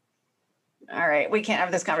 all right, we can't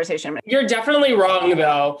have this conversation. You're definitely wrong,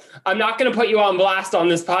 though. I'm not going to put you on blast on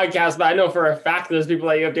this podcast, but I know for a fact those people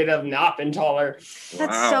that you have dated have not been taller.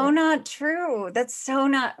 That's so not true. That's so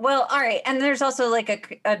not. Well, all right. And there's also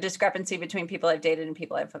like a discrepancy between people I've dated and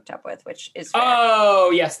people I've hooked up with, which is fair.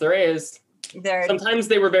 Oh, yes, there is. Sometimes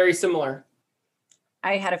they were very similar.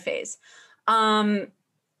 I had a phase.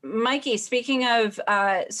 Mikey, speaking of,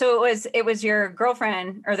 so it was your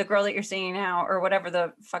girlfriend or the girl that you're seeing now or whatever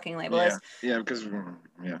the fucking label is. Yeah, because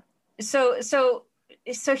So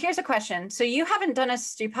here's a question. So you haven't done a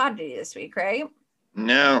stupidity this week, right?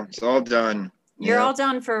 No, it's all done. You're all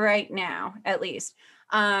done for right now, at least.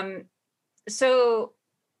 So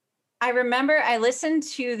I remember I listened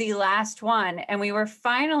to the last one and we were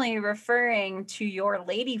finally referring to your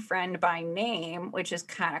lady friend by name, which is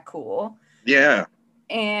kind of cool. Yeah.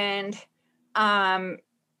 And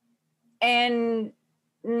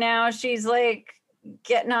now she's like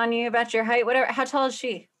getting on you about your height, whatever. How tall is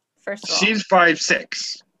she? First of all, she's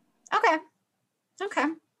 5'6". Okay.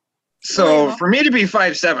 So for me to be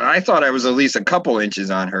 5'7", I thought I was at least a couple inches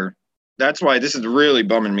on her. That's why this is really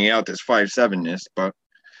bumming me out, this 5'7"ness. But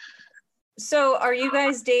so are you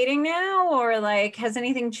guys dating now, or like has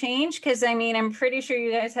anything changed? Because I mean, I'm pretty sure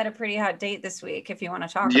you guys had a pretty hot date this week. If you want to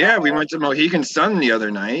talk, about we went to Mohegan Sun the other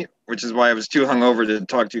night, which is why I was too hungover to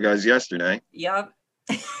talk to you guys yesterday. Yep.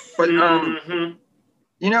 But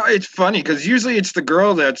it's funny because usually it's the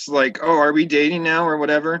girl that's like, "Oh, are we dating now?" or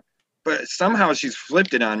whatever. But somehow she's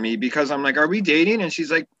flipped it on me because I'm like, "Are we dating?" And she's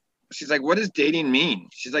like, "What does dating mean?"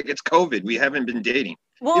 She's like, "It's COVID. We haven't been dating."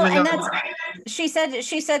 Well, and she said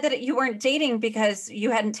that you weren't dating because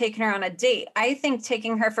you hadn't taken her on a date. I think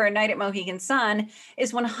taking her for a night at Mohegan Sun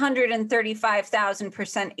is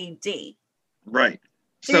 135,000% a date. Right.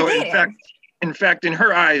 So in fact, in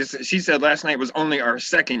her eyes, she said last night was only our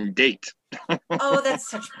second date. Oh, that's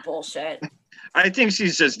such bullshit. I think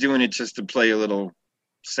she's just doing it just to play a little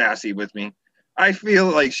sassy with me. I feel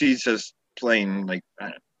like she's just playing like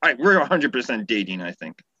we're 100% dating, I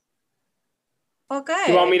think. Well, good.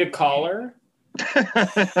 You want me to call her?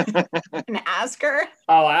 And ask her?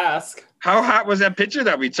 I'll ask. How hot was that picture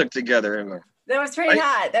that we took together? That was pretty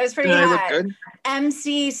hot. That was pretty hot. I look good?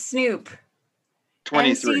 MC Snoop.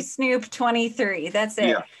 23. MC Snoop 23. That's it.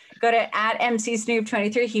 Yeah. Go to @MC Snoop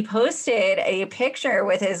 23. He posted a picture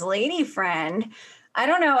with his lady friend. I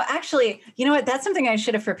don't know. Actually, you know what? That's something I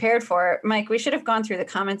should have prepared for. Mike, we should have gone through the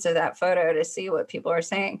comments of that photo to see what people are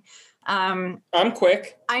saying. I'm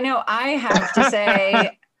quick. I know I have to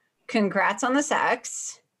say congrats on the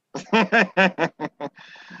sex.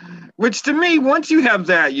 Which to me, once you have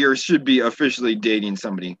that, you should be officially dating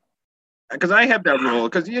somebody. Because I have that rule.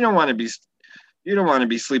 Because you don't want to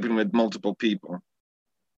be sleeping with multiple people.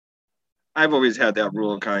 I've always had that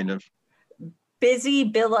rule, kind of.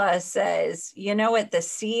 Busy Billa says, you know what the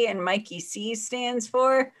C in Mikey C stands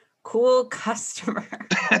for? Cool customer.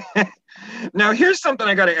 Now, here's something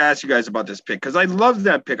I got to ask you guys about this pic, because I love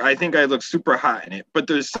that pic. I think I look super hot in it. But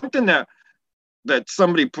there's something that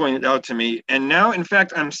somebody pointed out to me, and now, in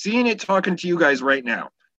fact, I'm seeing it talking to you guys right now.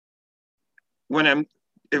 When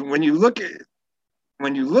you look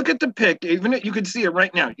at the pic, even if you can see it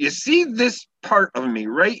right now, you see this part of me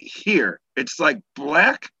right here. It's like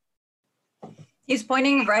black. He's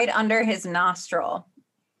pointing right under his nostril,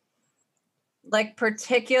 like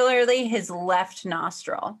particularly his left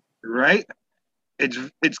nostril. Right?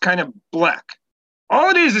 It's kind of black. All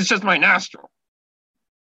it is just my nostril.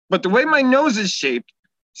 But the way my nose is shaped,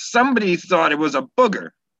 somebody thought it was a booger.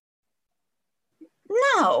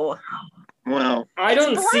 No. Well, I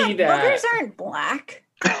don't see that. Boogers aren't black.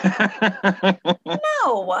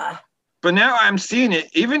 No. But now I'm seeing it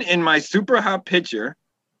even in my super hot picture.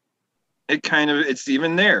 It's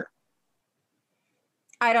even there.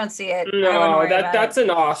 I don't see it. No, that's a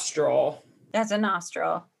nostril. That's a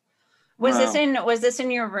nostril. Was this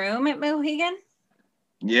in your room at Mohegan?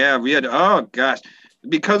 Yeah, we had, oh gosh.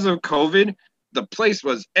 Because of COVID, the place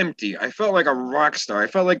was empty. I felt like a rock star. I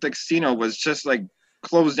felt like the casino was just like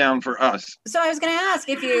closed down for us. So I was going to ask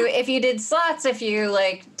if you did slots, if you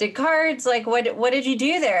like did cards, like what did you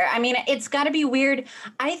do there? I mean, it's got to be weird.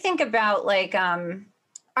 I think about like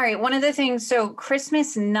all right, one of the things, so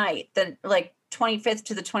Christmas night, the like 25th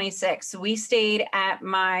to the 26th, we stayed at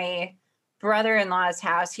my brother-in-law's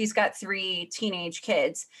house. He's got 3 teenage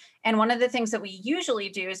kids. And one of the things that we usually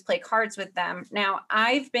do is play cards with them. Now,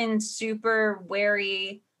 I've been super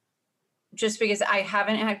wary just because I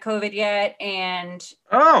haven't had COVID yet. And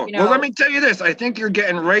well, let me tell you this. I think you're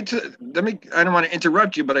getting right to, I don't want to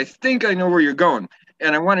interrupt you, but I think I know where you're going.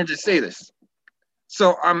 And I wanted to say this.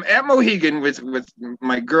 So I'm at Mohegan with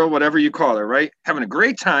my girl, whatever you call her, right? Having a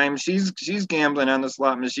great time. She's gambling on the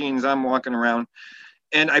slot machines. I'm walking around.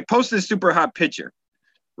 And I post this super hot picture,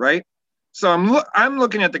 right? So I'm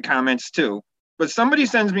looking at the comments too, but somebody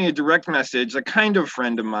sends me a direct message, a kind of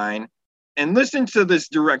friend of mine, and listen to this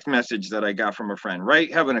direct message that I got from a friend,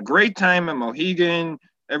 right? Having a great time at Mohegan,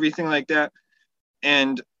 everything like that.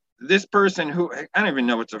 And this person who, I don't even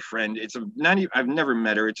know it's a friend. I've never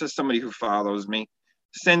met her. It's just somebody who follows me,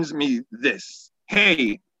 sends me this.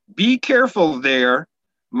 Hey, be careful there.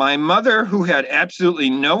 My mother, who had absolutely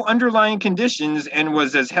no underlying conditions and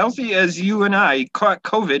was as healthy as you and I, caught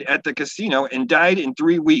COVID at the casino and died in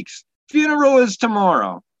 3 weeks. Funeral is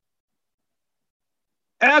tomorrow.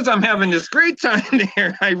 As I'm having this great time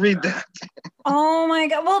there, I read that. Oh my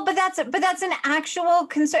God. Well, but that's an actual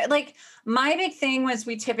concern. Like my big thing was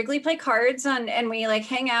we typically play cards and we like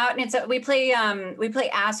hang out and we play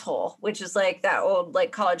Asshole, which is like that old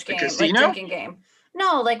like college game, like drinking game.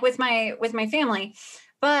 No, like with my family.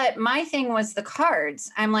 But my thing was the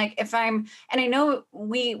cards. I'm like, and I know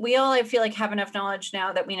we all, I feel like have enough knowledge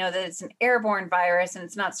now that we know that it's an airborne virus and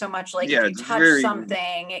it's not so much like if you touch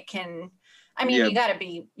something, it can, I mean,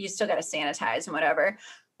 you still got to sanitize and whatever.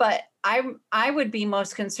 But I would be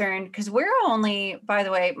most concerned because we're only, by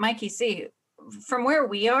the way, Mikey C, from where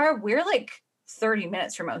we are, we're like 30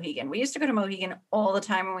 minutes from Mohegan. We used to go to Mohegan all the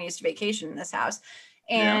time when we used to vacation in this house.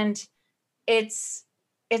 And it's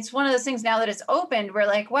one of those things now that it's opened, we're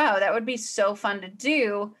like, wow, that would be so fun to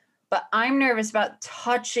do. But I'm nervous about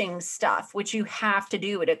touching stuff, which you have to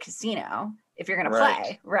do at a casino if you're going to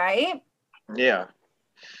play, right? Yeah.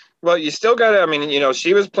 Well, you still got to, I mean,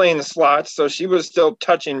 she was playing the slots, so she was still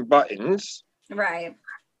touching buttons. Right.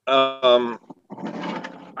 I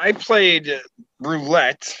played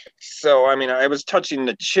roulette, so, I mean, I was touching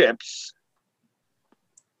the chips.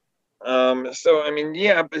 So, I mean,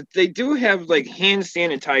 yeah, but they do have, like, hand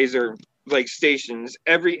sanitizer, like, stations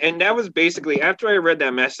and that was basically, after I read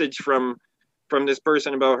that message from this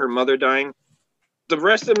person about her mother dying, the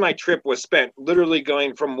rest of my trip was spent literally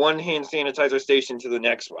going from one hand sanitizer station to the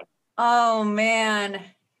next one. Oh, man.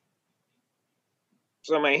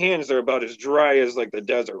 So my hands are about as dry as like the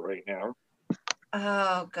desert right now.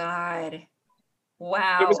 Oh, God.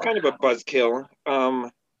 Wow. It was kind of a buzzkill.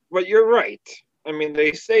 But you're right. I mean,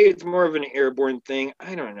 they say it's more of an airborne thing.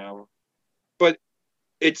 I don't know. But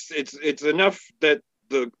it's enough that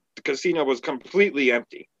the casino was completely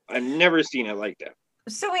empty. I've never seen it like that.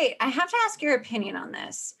 So wait, I have to ask your opinion on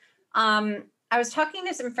this. I was talking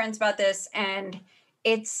to some friends about this, and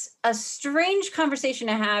it's a strange conversation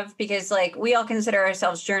to have because, like, we all consider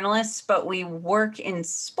ourselves journalists, but we work in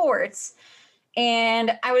sports.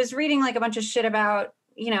 And I was reading like a bunch of shit about,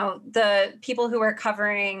 the people who were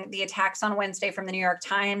covering the attacks on Wednesday from the New York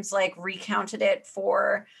Times, like recounted it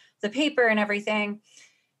for the paper and everything.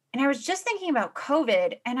 And I was just thinking about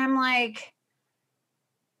COVID, and I'm like,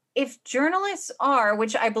 if journalists are,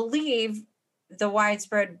 which I believe the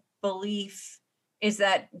widespread belief is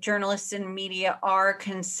that journalists and media are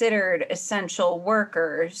considered essential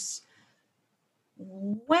workers.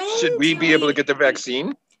 When should we be able to get the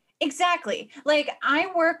vaccine? Exactly. Like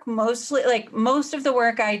I work mostly, like most of the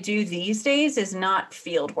work I do these days is not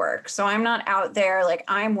field work. So I'm not out there, like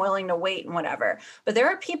I'm willing to wait and whatever. But there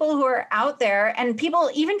are people who are out there, and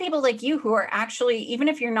people, even people like you who are actually, even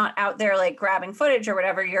if you're not out there like grabbing footage or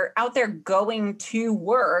whatever, you're out there going to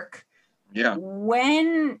work. Yeah.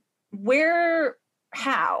 When, where,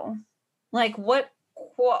 how? Like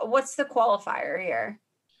what's the qualifier here?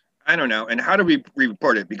 I don't know. And how do we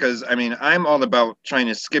report it? Because I mean, I'm all about trying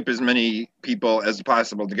to skip as many people as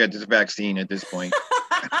possible to get this vaccine at this point.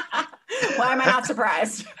 Why am I not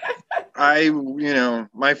surprised?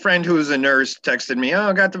 My friend who was a nurse texted me,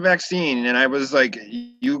 "Oh, I got the vaccine." And I was like,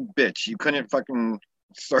 "You bitch, you couldn't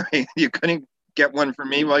you couldn't get one for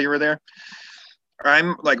me while you were there."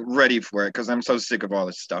 I'm like ready for it because I'm so sick of all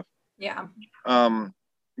this stuff. Yeah.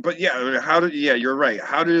 But yeah, you're right.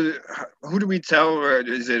 Who do we tell? Or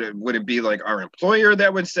would it be like our employer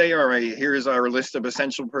that would say, all right, here's our list of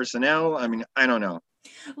essential personnel? I mean, I don't know.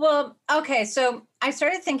 Well, okay. So I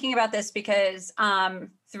started thinking about this because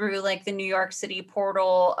through like the New York City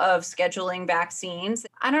portal of scheduling vaccines,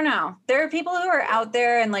 I don't know. There are people who are out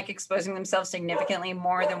there and like exposing themselves significantly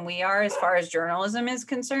more than we are as far as journalism is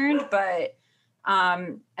concerned, but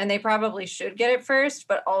and they probably should get it first,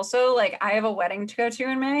 but also like I have a wedding to go to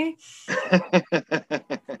in May.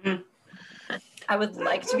 I would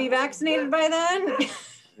like to be vaccinated by then.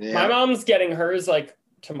 Yeah. My mom's getting hers like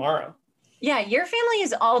tomorrow. Yeah, your family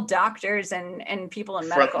is all doctors and people in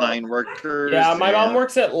medical. Frontline workers. Yeah, my mom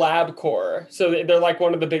works at LabCorp, so they're like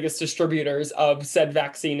one of the biggest distributors of said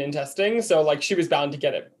vaccine and testing. So like she was bound to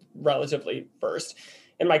get it relatively first.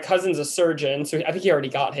 And my cousin's a surgeon, so I think he already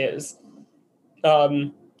got his.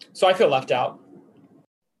 So I feel left out.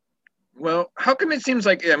 Well, how come it seems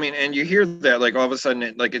like, I mean, and you hear that like all of a sudden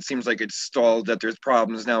it seems like it's stalled, that there's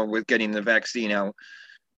problems now with getting the vaccine out.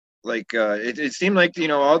 Like it seemed like,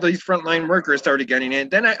 all these frontline workers started getting it.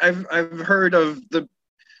 Then I've heard of the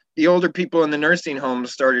older people in the nursing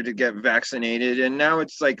homes started to get vaccinated, and now it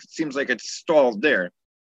seems like it's stalled there.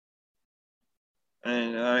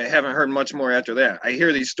 And I haven't heard much more after that. I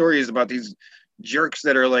hear these stories about these jerks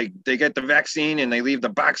that are like, they get the vaccine and they leave the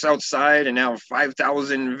box outside, and now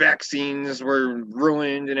 5,000 vaccines were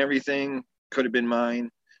ruined and everything. Could have been mine.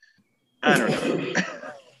 I don't know.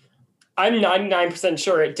 I'm 99%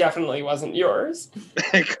 sure it definitely wasn't yours.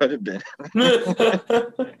 It could have been.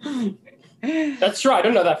 That's true. I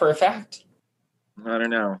don't know that for a fact. I don't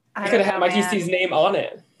know. I could have had Mikey C's name on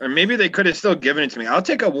it. Or maybe they could have still given it to me. I'll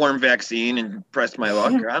take a warm vaccine and press my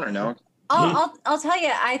luck. I don't know. I'll tell you,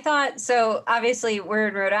 I thought, so obviously we're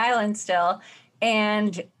in Rhode Island still,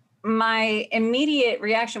 and my immediate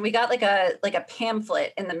reaction, we got like a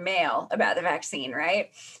pamphlet in the mail about the vaccine,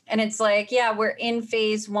 right? And it's like, yeah, we're in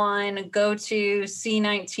phase 1, go to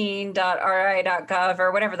c19.ri.gov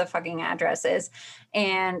or whatever the fucking address is,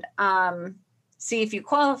 and see if you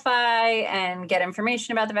qualify and get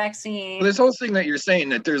information about the vaccine. Well, this whole thing that you're saying,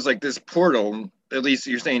 that there's like this portal, at least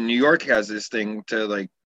you're saying New York has this thing to like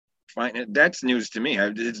find it. That's news to me.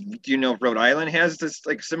 Do you know if Rhode Island has this,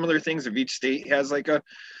 like similar things? If each state has like a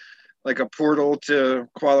portal to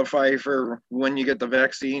qualify for when you get the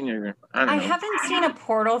vaccine? Or I don't know. I haven't seen a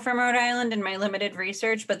portal from Rhode Island in my limited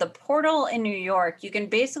research, but the portal in New York, you can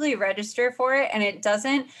basically register for it, and it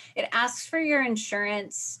asks for your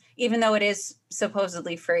insurance, even though it is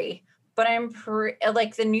supposedly free. But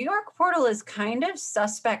like the New York portal is kind of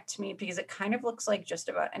suspect to me because it kind of looks like just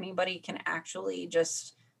about anybody can actually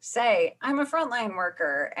just say, I'm a frontline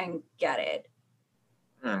worker and get it.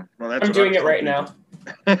 Well, that's I'm doing it right now.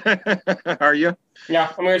 Are you?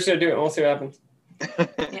 Yeah, I'm just going to do it and we'll see what happens.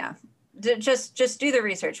 Yeah. Just do the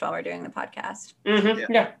research while we're doing the podcast.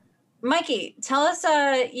 Mm-hmm. Yeah. Mikey, tell us,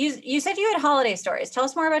 you said you had holiday stories. Tell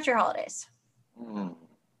us more about your holidays.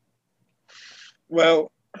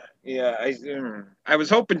 Well, yeah, I was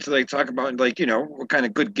hoping to like talk about like, what kind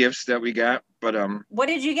of good gifts that we got, but what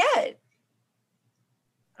did you get?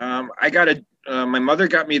 I got my mother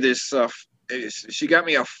got me this she got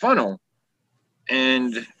me a funnel,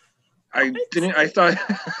 and I thought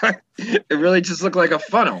it really just looked like a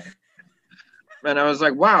funnel. And I was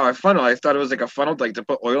like, wow, a funnel. I thought it was like a funnel, like to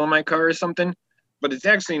put oil in my car or something, but it's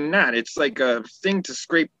actually not. It's like a thing to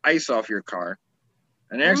scrape ice off your car.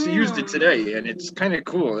 And I actually used it today, and it's kind of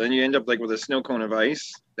cool. And you end up like with a snow cone of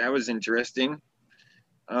ice. That was interesting.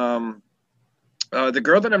 The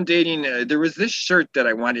girl that I'm dating, there was this shirt that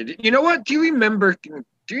I wanted. You know what? Do you remember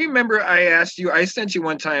I sent you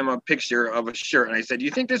one time a picture of a shirt, and I said, do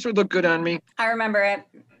you think this would look good on me? I remember it.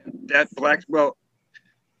 that black. Well,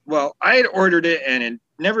 I had ordered it and it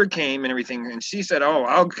never came and everything. And she said, "Oh,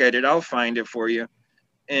 I'll get it. I'll find it for you."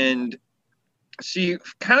 And she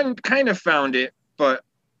kind of found it, but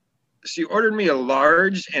she ordered me a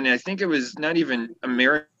large, and I think it was not even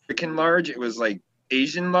American large. It was like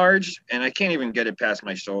Asian large, and I can't even get it past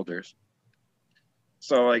my shoulders.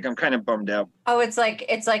 So like I'm kind of bummed out. Oh, it's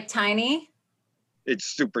like tiny. It's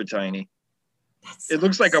super tiny. It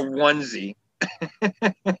looks like a onesie.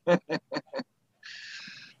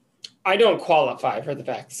 I don't qualify for the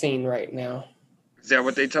vaccine right now. Is that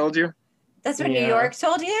what they told you? That's what New York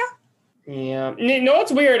told you? Yeah. No,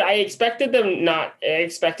 it's weird. I expected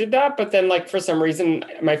that, but then like for some reason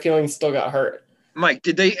my feelings still got hurt. Mike,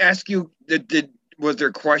 did they ask you, was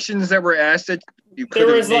there questions that were asked that you could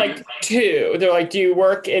There was like two. They're like, do you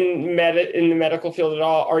work in the medical field at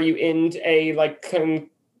all? Are you in a like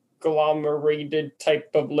conglomerated type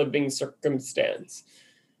of living circumstance?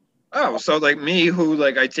 Oh, so like me, who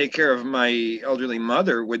like I take care of my elderly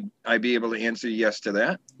mother, would I be able to answer yes to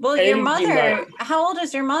that? Well, your mother, how old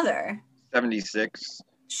is your mother? 76.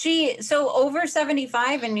 So over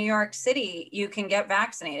 75 in New York City, you can get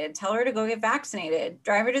vaccinated. Tell her to go get vaccinated.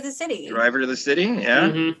 Drive her to the city. Drive her to the city? Yeah.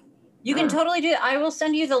 Mm-hmm. You can totally do it. I will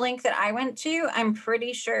send you the link that I went to. I'm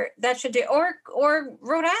pretty sure that should do, or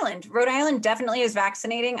Rhode Island. Rhode Island definitely is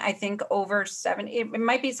vaccinating. I think over 70, it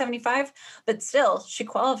might be 75, but still she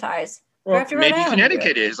qualifies. Well, maybe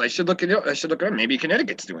Connecticut is. I should look it up. Maybe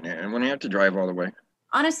Connecticut's doing it. I wouldn't have to drive all the way.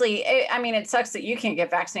 Honestly, it sucks that you can't get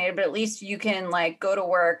vaccinated, but at least you can like go to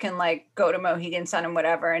work and like go to Mohegan Sun and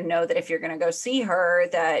whatever, and know that if you're going to go see her,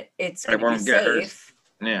 that it's going to be safe.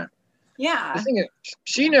 Yeah. Yeah. The thing is,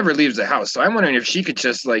 she never leaves the house, so I'm wondering if she could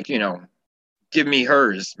just like, give me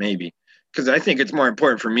hers maybe, because I think it's more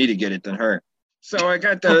important for me to get it than her. So I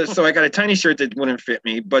got a tiny shirt that wouldn't fit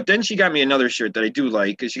me, but then she got me another shirt that I do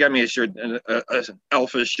like, because she got me a shirt, an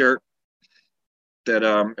Alpha shirt that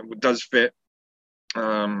does fit.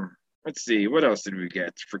 Let's see, what else did we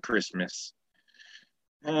get for Christmas?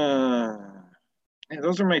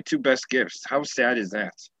 Those are my two best gifts. How sad is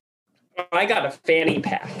that? I got a fanny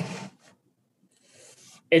pack.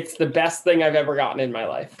 It's the best thing I've ever gotten in my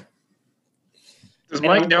life. Does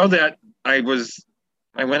Mike know that I went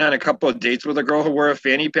on a couple of dates with a girl who wore a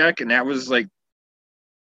fanny pack, and that was like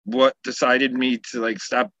what decided me to like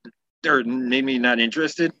stop or made me not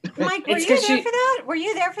interested? Mike, were you there for that? Were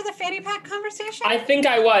you there for the fanny pack conversation? I think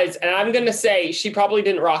I was, and I'm going to say she probably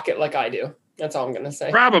didn't rock it like I do. That's all I'm going to say.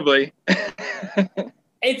 Probably.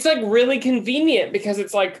 It's like really convenient because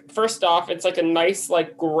it's like, first off, it's like a nice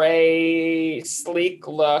like gray sleek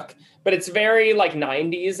look, but it's very like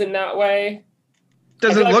 90s in that way.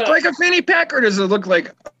 Does it look like a fanny pack, or does it look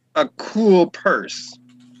like a cool purse?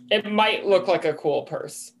 It might look like a cool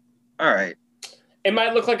purse. All right. It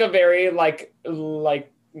might look like a very yeah,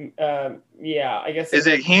 I guess. Is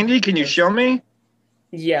it handy? Can you show me?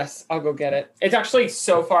 Yes, I'll go get it. It's actually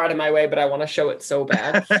so far out of my way, but I want to show it so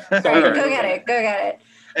bad. Go get it.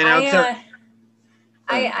 And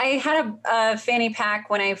I had a fanny pack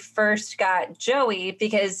when I first got Joey,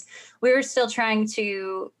 because we were still trying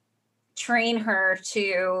to train her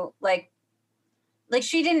to like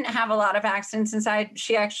she didn't have a lot of accidents inside.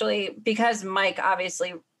 She actually, because Mike,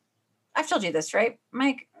 obviously, I've told you this, right,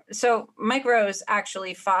 Mike? So Mike Rose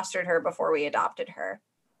actually fostered her before we adopted her,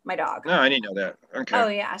 my dog. No, I didn't know that. Okay. Oh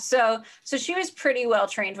yeah. So she was pretty well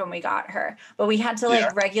trained when we got her, but we had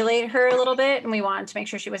to regulate her a little bit, and we wanted to make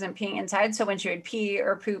sure she wasn't peeing inside. So when she would pee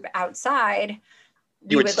or poop outside,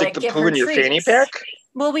 you would stick the poo in your fanny pack?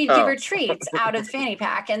 Well, we'd give her treats out of the fanny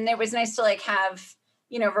pack, and it was nice to like have,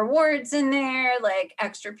 rewards in there, like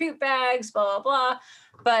extra poop bags, blah, blah, blah.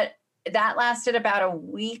 But that lasted about a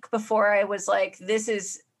week before I was like, this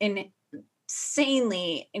is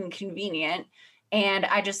insanely inconvenient. And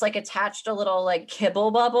I just like attached a little like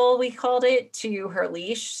kibble bubble, we called it, to her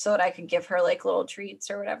leash so that I could give her like little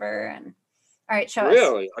treats or whatever. And all right, show us.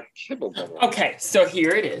 Really? A kibble bubble. Okay, so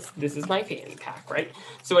here it is. This is my fanny pack, right?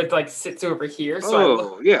 So it like sits over here.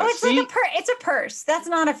 So it's like it's a purse. That's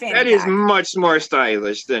not a fanny pack. That is much more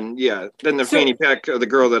stylish than the fanny pack of the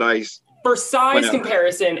girl that I. For size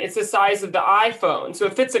comparison, it's the size of the iPhone, so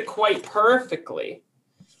it fits it quite perfectly.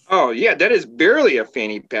 Oh yeah, that is barely a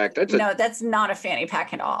fanny pack. That's not a fanny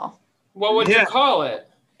pack at all. What would you call it?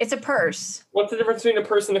 It's a purse. What's the difference between a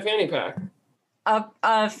purse and a fanny pack?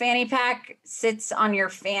 A fanny pack sits on your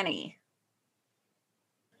fanny.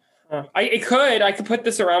 I could put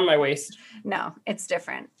this around my waist. No, it's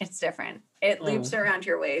different. It loops around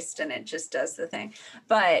your waist and it just does the thing.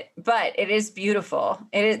 But it is beautiful.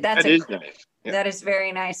 It is nice. Yeah. That is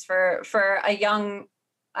very nice for a young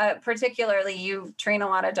particularly you train a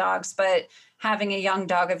lot of dogs, but having a young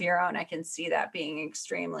dog of your own, I can see that being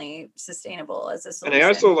extremely sustainable as a solution. And I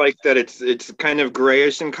also like that it's kind of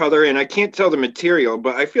grayish in color, and I can't tell the material,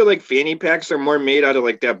 but I feel like fanny packs are more made out of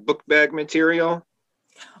like that book bag material.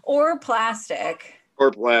 Or plastic.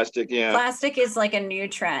 Or plastic, yeah. Plastic is like a new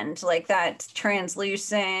trend, like that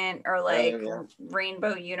translucent or like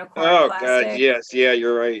rainbow unicorn plastic. Oh God, yes, yeah,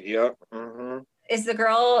 you're right. Yep. Mm-hmm. Is the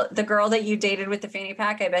girl that you dated with the fanny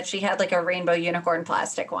pack? I bet she had like a rainbow unicorn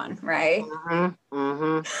plastic one, right? Mm-hmm.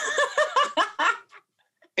 Mm-hmm.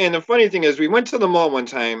 And the funny thing is, we went to the mall one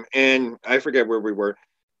time, and I forget where we were,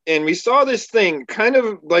 and we saw this thing, kind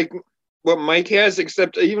of like what Mike has,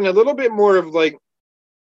 except even a little bit more of like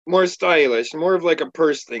more stylish, more of like a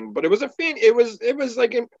purse thing. But it was a fan. It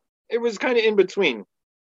was kind of in between.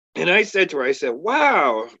 And I said to her, I said,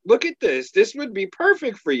 "Wow, look at this! This would be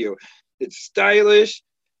perfect for you. It's stylish.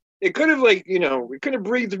 It could have we could have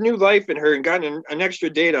breathed new life in her and gotten an extra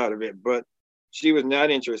date out of it, but she was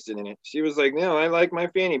not interested in it. She was like, no, I like my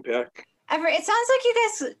fanny pack." It sounds like you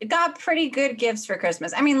guys got pretty good gifts for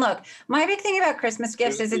Christmas. I mean, look, my big thing about Christmas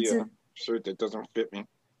gifts is it's a shirt that doesn't fit me.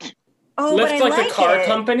 Oh, Lift but I like the car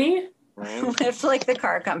company? Lift like the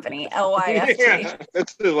car company, LYFT. Yeah,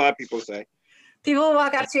 that's what a lot of people say. People will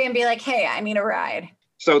walk up to you and be like, hey, I need a ride.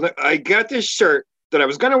 So I got this shirt that I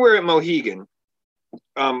was going to wear at Mohegan,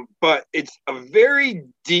 but it's a very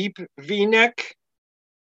deep V-neck,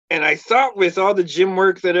 and I thought with all the gym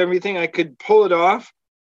work that everything I could pull it off,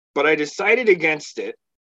 but I decided against it.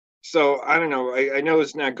 So I don't know. I know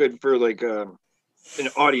it's not good for like an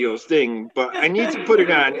audio thing, but I need to put it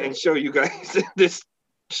on and show you guys this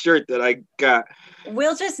shirt that I got.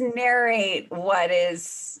 We'll just narrate what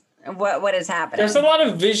is happening. There's a lot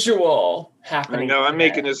of visual happening. No, I'm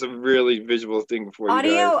making this a really visual thing for you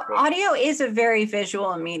guys. Audio is a very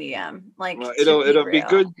visual medium. Like it'll be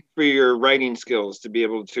good for your writing skills to be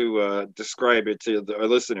able to describe it to our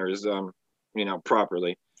listeners,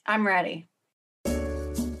 properly. I'm ready.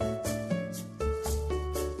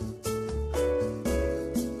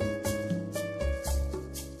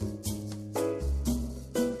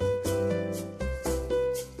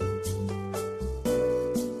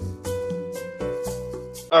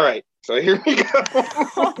 All right, so here we go.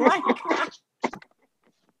 Oh my gosh.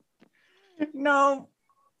 No.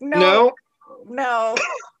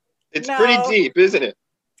 It's pretty deep, isn't it?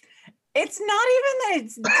 It's not even that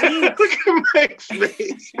it's deep. Look at Mike's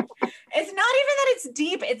face. It's not even that it's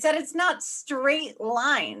deep. It's that it's not straight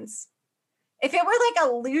lines. If it were like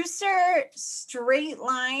a looser, straight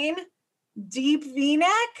line, deep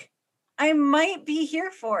V-neck, I might be here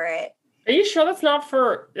for it. Are you sure that's not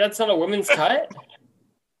a women's cut?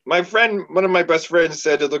 My friend, one of my best friends,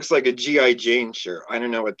 said it looks like a G.I. Jane shirt. I don't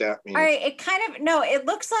know what that means. All right, it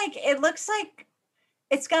looks like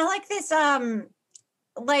it's got like this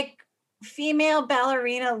like female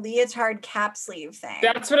ballerina leotard cap sleeve thing.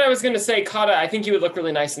 That's what I was gonna say, Kata. I think you would look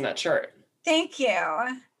really nice in that shirt. Thank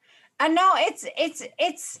you. And no, it's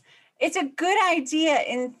a good idea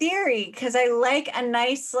in theory because I like a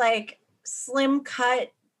nice like slim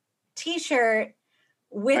cut t-shirt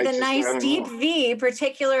with a nice deep V,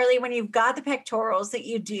 particularly when you've got the pectorals that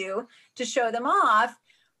you do to show them off.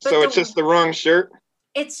 But so it's just the wrong shirt?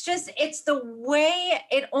 It's the way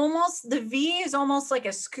the V is almost like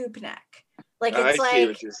a scoop neck. Like it's I see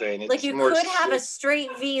what you're saying. Like you could have a straight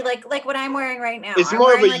V, like what I'm wearing right now. It's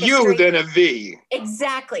more of a U than a V.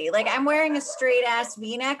 Exactly. Like I'm wearing a straight ass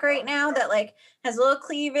V-neck right now that like has a little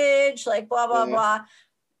cleavage, like blah, blah, blah.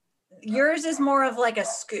 Yours is more of like a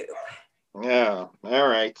scoop. Yeah. All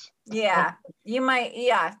right. Yeah. You might.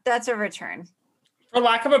 Yeah. That's a return. For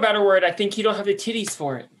lack of a better word, I think you don't have the titties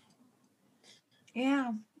for it.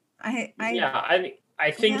 Yeah. I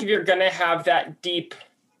think if you're going to have that deep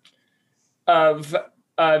of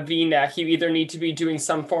V-neck, you either need to be doing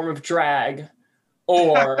some form of drag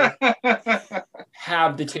or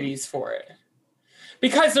have the titties for it.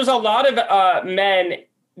 Because there's a lot of men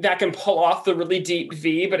that can pull off the really deep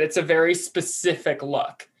V, but it's a very specific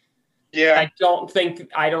look. Yeah. I don't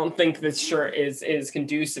think this shirt is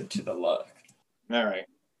conducive to the look. All right.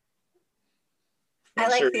 I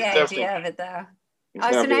like the idea of it though.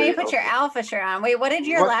 So now you put your alpha shirt on. Wait, what did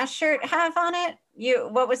your last shirt have on it?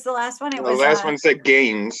 What was the last one? The last one said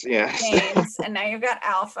Gains, yeah. Gains, and now you've got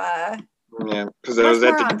alpha. Yeah, because I was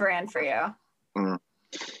more on brand for you. Mm.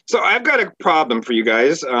 So I've got a problem for you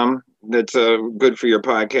guys. That's good for your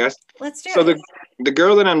podcast. Let's do it. So the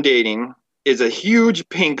girl that I'm dating is a huge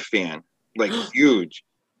Pink fan, like huge.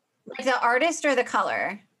 Like the artist or the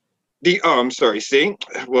color? I'm sorry. See,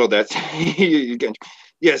 well, that's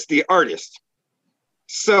yes, the artist.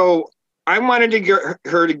 So I wanted to get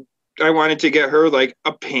her like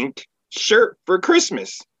a pink shirt for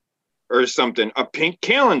Christmas or something, a pink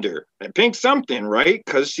calendar, a pink something, right?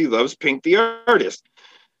 Because she loves Pink the artist.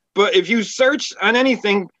 But if you search on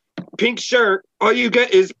anything, pink shirt, all you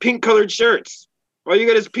get is pink colored shirts. All you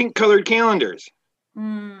get is pink colored calendars.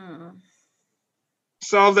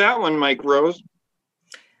 Solve that one, Mike Rose.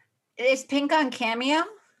 Is pink on Cameo?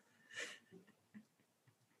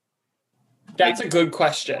 That's a good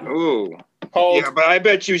question. Ooh. Hold. Yeah, but I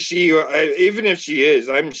bet you even if she is,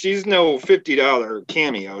 she's no $50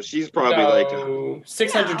 Cameo. She's probably like $600 to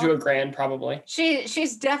 $1,000 probably.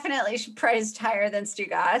 She's definitely priced higher than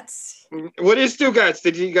Stugatz. What is Stugatz?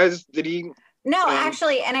 Did he? No,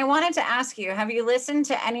 actually, and I wanted to ask you, have you listened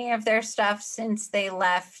to any of their stuff since they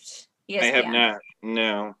left ESPN? I have not.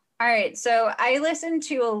 No. All right, so I listened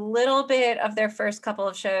to a little bit of their first couple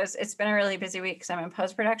of shows. It's been a really busy week because I'm in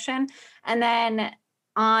post-production. And then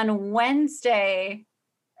on on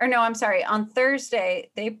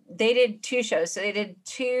Thursday, they did 2 shows. So they did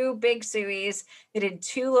 2 big suies, they did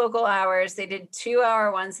 2 local hours, they did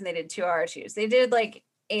 2-hour ones, and they did 2-hour 2s. They did like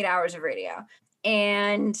 8 hours of radio.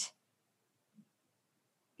 And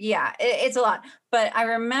yeah, it's a lot. But I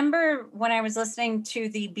remember when I was listening to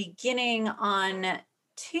the beginning on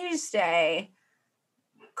Tuesday,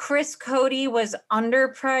 Chris Cody was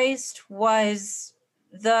underpriced, was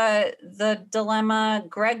the dilemma.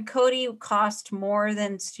 Greg Cody cost more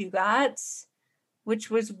than Stugatz, which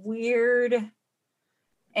was weird.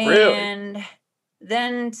 And Really?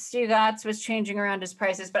 Then Stugatz was changing around his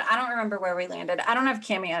prices, but I don't remember where we landed. I don't have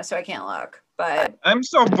Cameo, so I can't look. But I'm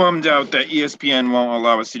so bummed out that ESPN won't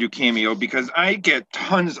allow us to do Cameo because I get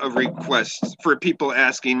tons of requests for people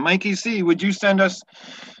asking, Mikey C, would you send us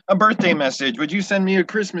a birthday message? Would you send me a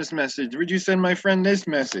Christmas message? Would you send my friend this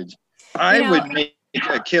message? I would make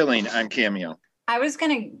a killing on Cameo.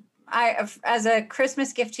 As a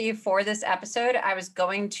Christmas gift to you for this episode, I was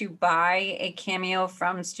going to buy a Cameo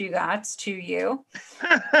from Stugatz to you.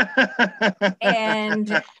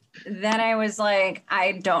 And then I was like,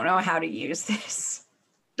 I don't know how to use this.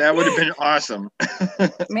 That would have been awesome.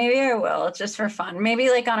 Maybe I will, just for fun. Maybe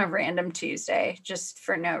like on a random Tuesday, just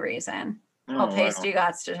for no reason. I'll pay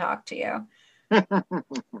Stugatz to talk to you.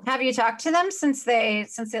 Have you talked to them since they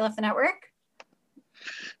left the network?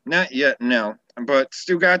 Not yet, no. But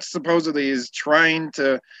Stugatz supposedly is trying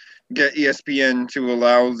to get ESPN to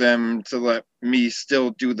allow them to let me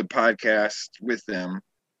still do the podcast with them.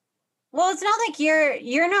 Well, it's not like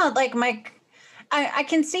you're not like Mike. I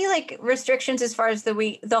can see like restrictions as far as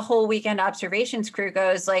the whole Weekend Observations crew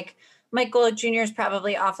goes. Like Mike Golick Jr. is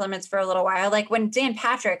probably off limits for a little while. Like when Dan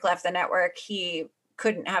Patrick left the network, he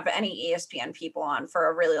couldn't have any ESPN people on for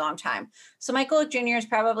a really long time. So Mike Golick Jr. is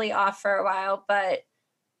probably off for a while, but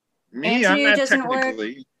me, Anthony I'm not doesn't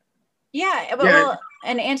technically. work. Yeah, but well,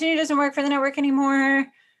 and Anthony doesn't work for the network anymore.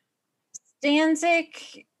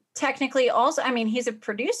 Stanzik technically also, I mean, he's a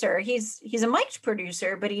producer. He's a mic'd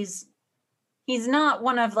producer, but he's not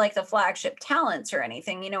one of like the flagship talents or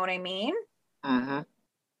anything. You know what I mean? Mm-hmm.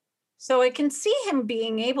 So I can see him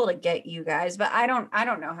being able to get you guys, but I don't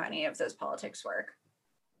know how any of those politics work.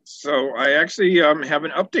 So I actually have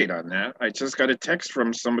an update on that. I just got a text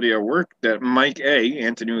from somebody at work that Mike A,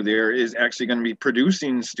 Anthony there, is actually going to be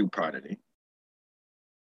producing Stupidity.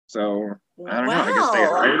 So I don't know. I guess they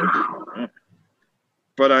hired.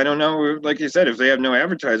 But I don't know, like you said, if they have no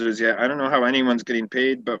advertisers yet, I don't know how anyone's getting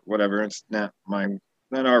paid, but whatever. It's not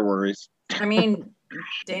our worries. I mean,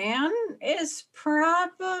 Dan is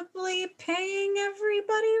probably paying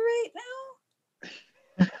everybody right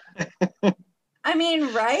now. I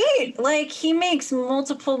mean, right? Like he makes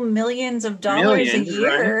multiple millions of dollars a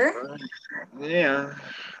year. Right? Yeah.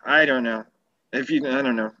 I don't know. I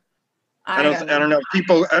don't know. I don't know.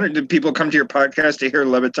 Do people come to your podcast to hear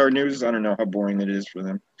Le Batard news? I don't know how boring it is for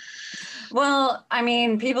them. Well, I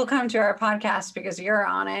mean, people come to our podcast because you're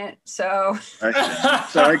on it. So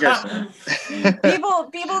I guess so.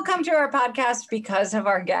 people come to our podcast because of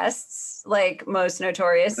our guests, like most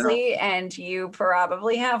notoriously, and you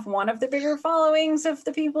probably have one of the bigger followings of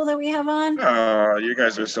the people that we have on. Oh, you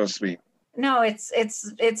guys are so sweet. No, it's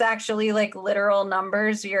actually like literal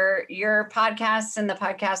numbers. Your podcasts and the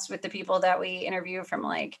podcasts with the people that we interview from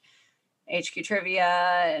like HQ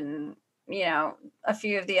Trivia and a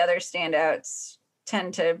few of the other standouts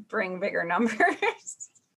tend to bring bigger numbers.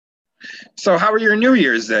 So how were your New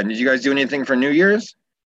Year's then? Did you guys do anything for New Year's?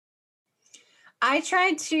 I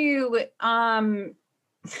tried to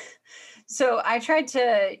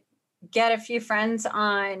get a few friends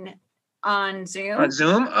on Zoom. On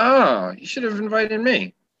Zoom? Oh, you should have invited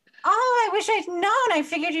me. Oh, I wish I'd known. I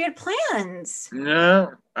figured you had plans.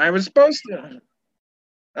 No, I was supposed to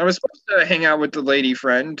hang out with the lady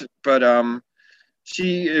friend, but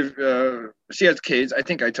she has kids. I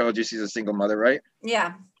think I told you she's a single mother, right?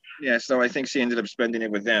 Yeah. Yeah, so I think she ended up spending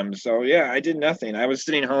it with them. So yeah, I did nothing. I was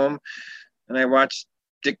sitting home and I watched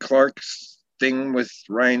Dick Clark's thing with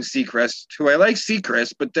Ryan Seacrest, who I like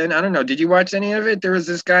Seacrest, but then I don't know. Did you watch any of it? There was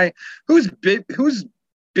this guy who's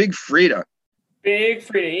Big Frida. Big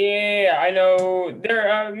Frida. Yeah, I know.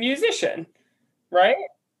 They're a musician, right?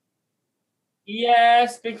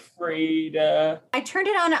 Yes, Big Frida. I turned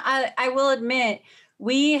it on. I will admit,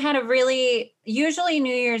 we had a really, usually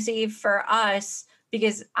New Year's Eve for us,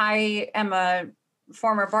 because I am a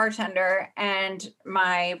former bartender and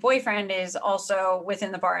my boyfriend is also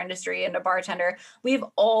within the bar industry and a bartender. We've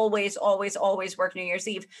always worked New Year's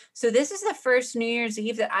Eve. So this is the first New Year's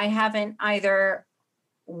Eve that I haven't either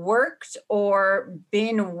worked or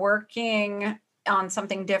been working on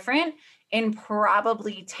something different in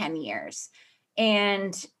probably 10 years.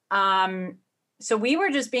 And so we were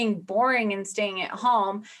just being boring and staying at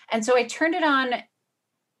home. And so I turned it on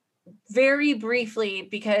very briefly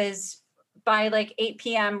because by like 8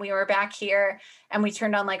 p.m. we were back here and we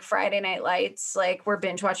turned on like Friday Night Lights. Like we're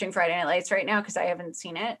binge watching Friday Night Lights right now because I haven't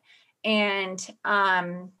seen it. And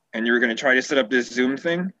you were going to try to set up this Zoom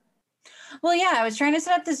thing? Well, yeah, I was trying to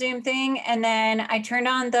set up the Zoom thing, and then I turned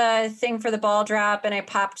on the thing for the ball drop and I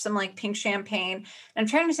popped some like pink champagne. And I'm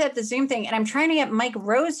trying to set up the Zoom thing, and I'm trying to get Mike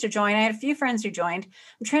Rose to join. I had a few friends who joined.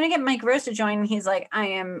 I'm trying to get Mike Rose to join, and he's like, I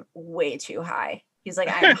am way too high. He's like,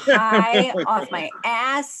 I'm high off my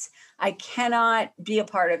ass. I cannot be a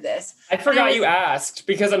part of this. I forgot you asked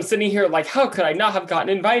because I'm sitting here like, how could I not have gotten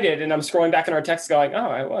invited? And I'm scrolling back in our text going, oh,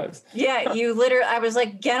 I was. Yeah, you literally, I was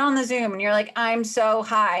like, get on the Zoom. And you're like, I'm so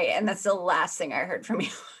high. And that's the last thing I heard from you.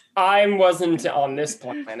 I wasn't on this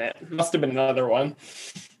planet. Must have been another one.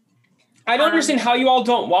 I don't understand how you all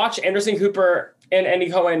don't watch Anderson Cooper and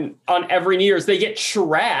Andy Cohen on every New Year's. They get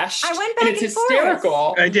trashed. I went back and it's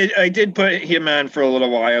hysterical. forth. I did put him on for a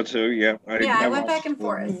little while too. Yeah. I went back and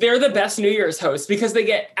forth. They're the best New Year's hosts because they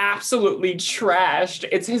get absolutely trashed.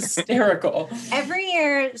 It's hysterical. Every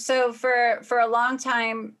year. So for a long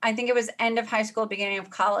time, I think it was end of high school, beginning of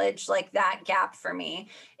college, like that gap for me.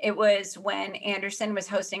 It was when Anderson was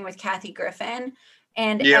hosting with Kathy Griffin.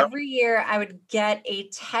 And every year I would get a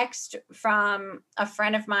text from a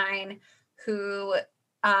friend of mine who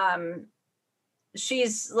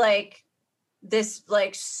she's like this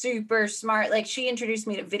like super smart, like she introduced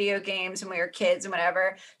me to video games when we were kids and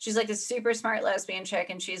whatever. She's like this super smart lesbian chick,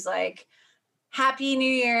 and she's like, Happy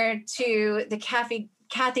New Year to the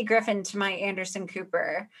Kathy Griffin to my Anderson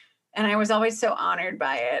Cooper. And I was always so honored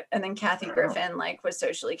by it. And then Kathy Griffin like was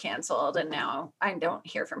socially canceled, and now I don't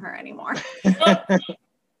hear from her anymore.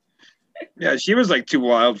 Yeah, she was like too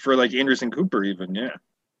wild for like Anderson Cooper even. Yeah.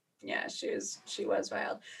 Yeah, she was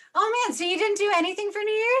wild. Oh man, so you didn't do anything for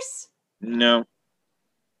New Year's? No.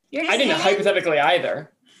 I didn't hypothetically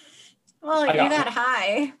either. Well, you got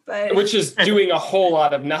high, but which is doing a whole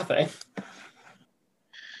lot of nothing.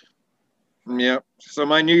 Yeah. So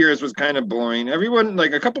my New Year's was kind of boring. Everyone,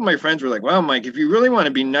 like a couple of my friends were like, wow, Mike, if you really want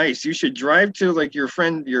to be nice, you should drive to like your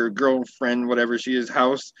girlfriend, whatever she is,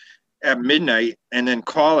 house at midnight and then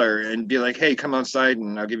call her and be like, hey, come outside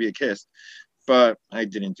and I'll give you a kiss. But I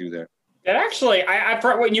didn't do that. And actually, I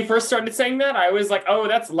when you first started saying that, I was like, oh,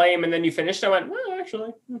 that's lame. And then you finished, I went, well,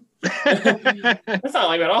 actually, that's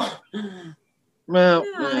not lame at all. Well,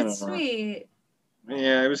 yeah, that's sweet.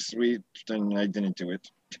 Yeah, it was sweet. And I didn't do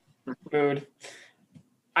it. Mood.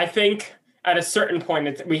 I think at a certain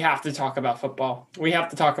point, we have to talk about football. We have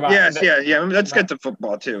to talk about. Yes, yeah. Let's get to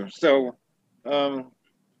football too. So,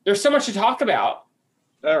 there's so much to talk about.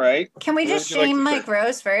 All right. Can we just shame Mike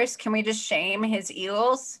Rose first? Can we just shame his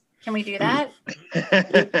Eagles? Can we do that?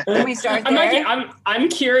 Can we start there? I'm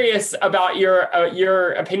curious about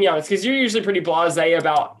your opinion on this because you're usually pretty blasé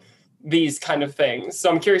about these kind of things.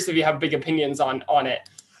 So I'm curious if you have big opinions on it.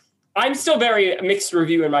 I'm still very mixed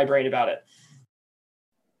review in my brain about it.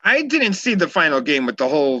 I didn't see the final game with the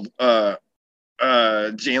whole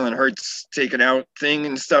Jalen Hurts taken out thing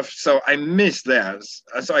and stuff, so I missed that.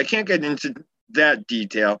 So I can't get into that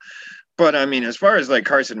detail. But I mean, as far as like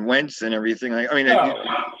Carson Wentz and everything, I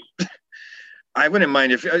wouldn't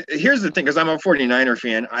mind if here's the thing, because I'm a 49er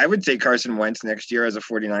fan. I would take Carson Wentz next year as a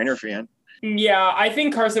 49er fan. Yeah, I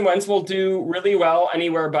think Carson Wentz will do really well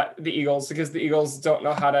anywhere but the Eagles because the Eagles don't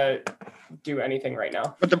know how to do anything right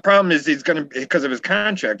now. But the problem is he's going to, because of his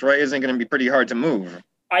contract, right, isn't going to be pretty hard to move.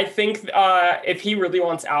 I think if he really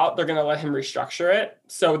wants out, they're going to let him restructure it.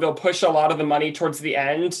 So they'll push a lot of the money towards the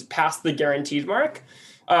end past the guaranteed mark.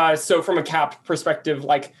 So from a cap perspective,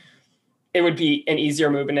 like it would be an easier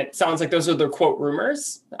move. And it sounds like those are the quote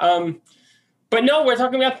rumors. But no, we're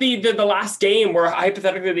talking about the last game where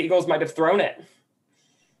hypothetically the Eagles might have thrown it.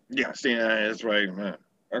 Yeah, see, that's right.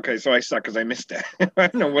 Okay, so I suck because I missed that. I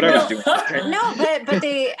don't know what I was doing. No, but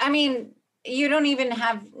they, I mean, you don't even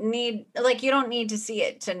you don't need to see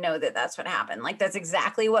it to know that that's what happened. Like, that's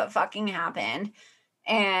exactly what fucking happened.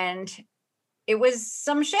 And it was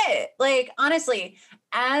some shit. Like, honestly,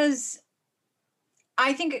 as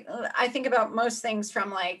I think about most things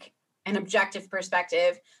from like an objective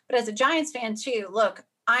perspective, but as a Giants fan too, look,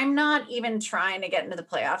 I'm not even trying to get into the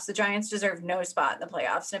playoffs. The Giants deserve no spot in the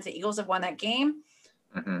playoffs. And if the Eagles have won that game,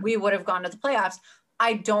 we would have gone to the playoffs.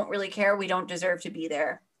 I don't really care. We don't deserve to be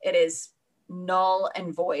there. It is null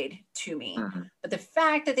and void to me. But the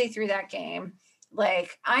fact that they threw that game,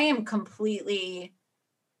 like, I am completely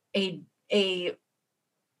a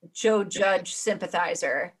Joe Judge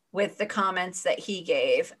sympathizer with the comments that he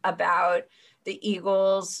gave about the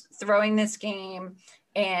Eagles throwing this game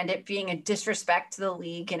and it being a disrespect to the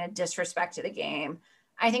league and a disrespect to the game.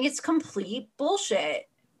 I think it's complete bullshit.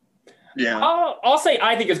 Yeah, I'll say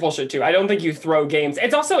I think it's bullshit too. I don't think you throw games.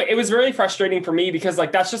 It was really frustrating for me because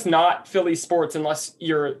like that's just not Philly sports unless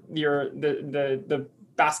you're the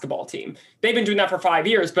basketball team. They've been doing that for 5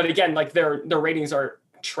 years, but again, like their ratings are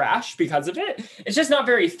trash because of it. It's just not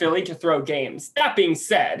very Philly to throw games. That being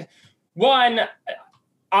said, so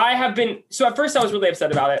at first I was really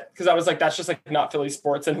upset about it because I was like, that's just like not Philly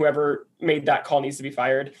sports and whoever made that call needs to be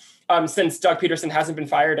fired. Since Doug Peterson hasn't been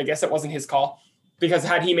fired, I guess it wasn't his call because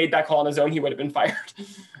had he made that call on his own, he would have been fired.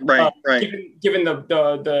 Right. Given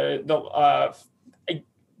the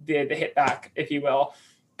hit back, if you will.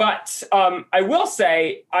 But I will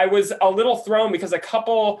say I was a little thrown because a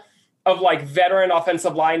couple of like veteran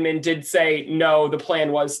offensive linemen did say, no, the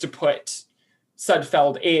plan was to put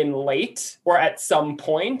Sudfeld in late or at some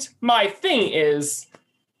point. My thing is,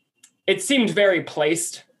 it seemed very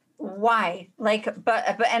placed. Why? Like,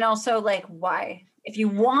 but and also like, why? If you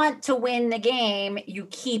want to win the game, you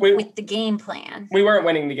keep with the game plan. We weren't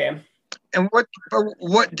winning the game. And what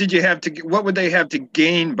did you have to? What would they have to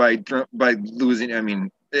gain by losing? I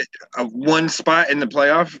mean, one spot in the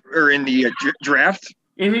playoff or in the draft?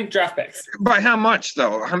 Draft picks. By how much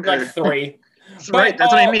though? Like 3. Right,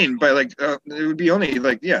 that's what I mean. But like, it would be only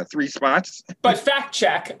like 3 spots. But fact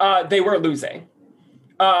check, they were losing.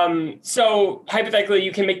 So hypothetically,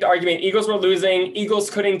 you can make the argument Eagles were losing.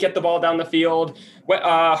 Eagles couldn't get the ball down the field.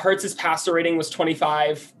 Hurts's passer rating was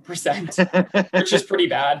 25%, which is pretty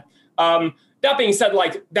bad. That being said,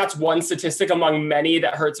 like that's one statistic among many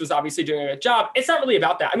that Hurts was obviously doing a good job. It's not really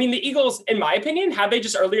about that. I mean, the Eagles, in my opinion, had they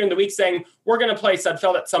just earlier in the week saying we're going to play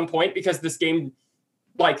Sudfeld at some point because this game,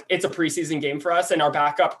 like it's a preseason game for us and our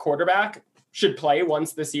backup quarterback should play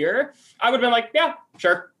once this year, I would have been like, yeah,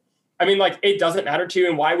 sure. I mean, like it doesn't matter to you.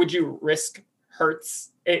 And why would you risk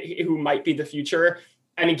Hurts, who might be the future,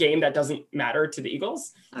 in a game that doesn't matter to the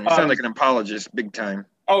Eagles? You sound like an apologist, big time.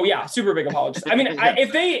 Oh yeah, super big apologist. I mean,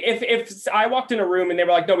 if I walked in a room and they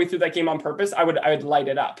were like, no, we threw that game on purpose, I would light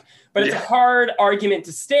it up. But it's a hard argument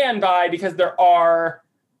to stand by because there are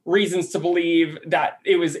reasons to believe that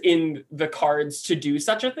it was in the cards to do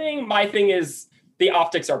such a thing. My thing is the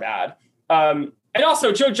optics are bad. And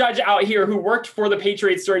also Joe Judge out here who worked for the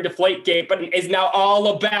Patriots during Deflategate, but is now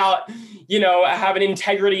all about, having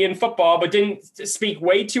integrity in football, but didn't speak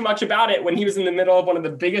way too much about it when he was in the middle of one of the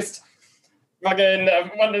biggest biggest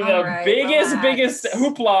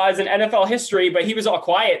hooplas in NFL history, but he was all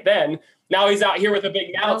quiet then. Now he's out here with a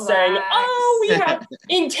big mouth saying, oh, we have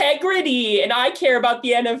integrity and I care about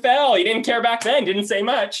the NFL. He didn't care back then, didn't say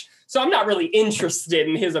much. So I'm not really interested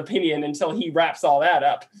in his opinion until he wraps all that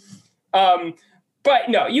up. But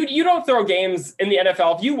no, you don't throw games in the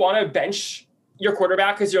NFL. If you want to bench your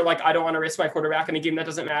quarterback because you're like, I don't want to risk my quarterback in a game that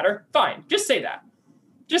doesn't matter, fine. Just say that.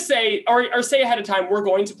 Just say, or say ahead of time, we're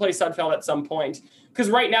going to play Sudfeld at some point. Because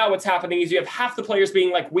right now what's happening is you have half the players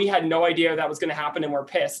being like, we had no idea that was going to happen and we're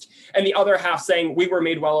pissed. And the other half saying, we were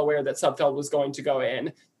made well aware that Sudfeld was going to go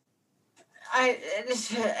in.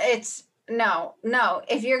 No.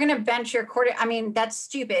 If you're going to bench your quarter, I mean, that's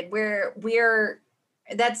stupid.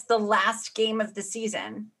 That's the last game of the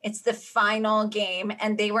season. It's the final game,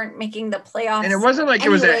 and they weren't making the playoffs. And it wasn't like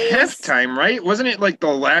anyways. It was at halftime, right? Wasn't it like the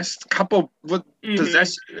last couple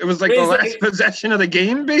possession? It was like the last possession of the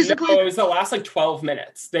game, basically? No, it was the last 12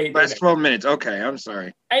 minutes. Last 12 minutes. Okay, I'm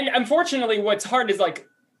sorry. And unfortunately, what's hard is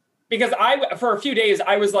because for a few days,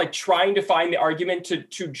 I was trying to find the argument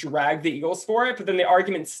to drag the Eagles for it, but then the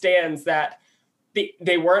argument stands that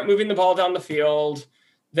they weren't moving the ball down the field.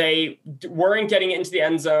 weren't getting it into the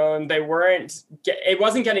end zone. It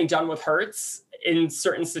wasn't getting done with Hurts in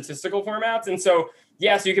certain statistical formats. And so,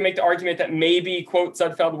 yes, you can make the argument that maybe, quote,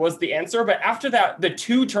 Sudfeld was the answer. But after that, the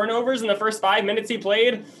 2 turnovers in the first 5 minutes he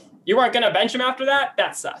played, you weren't going to bench him after that?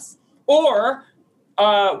 That's sus. Or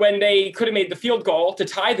when they could have made the field goal to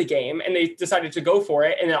tie the game and they decided to go for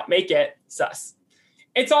it and not make it, sus.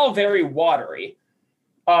 It's all very watery,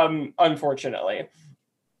 unfortunately.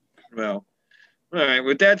 Well, all right.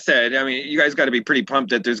 With that said, I mean, you guys got to be pretty pumped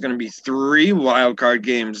that there's going to be 3 wild card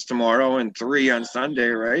games tomorrow and 3 on Sunday,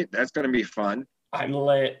 right? That's going to be fun. I'm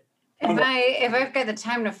lit. If I've got the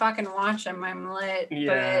time to fucking watch them, I'm lit.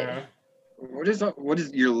 Yeah. But What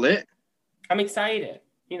is you're lit? I'm excited.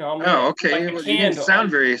 You know, I'm lit. Oh, okay. Like a Well, you didn't candle.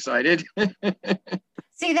 sound very excited.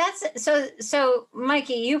 see, that's so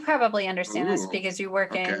Mikey, you probably understand this Ooh, because you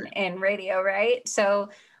work okay. in radio, right? So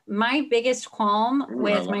my biggest qualm Ooh,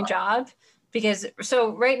 with la, my la. job, because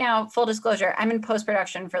so right now, full disclosure, I'm in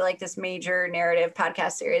post-production for like this major narrative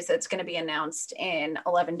podcast series that's going to be announced in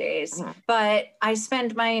 11 days. Hmm. But I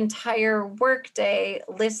spend my entire workday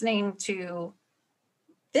listening to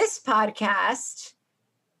this podcast,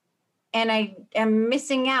 and I am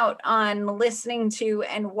missing out on listening to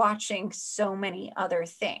and watching so many other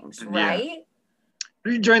things, Yeah. right?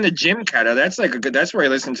 You join the gym, Kata. That's like that's where I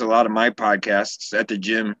listen to a lot of my podcasts at the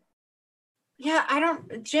gym. Yeah,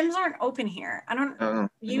 gyms aren't open here.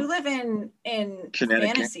 You live in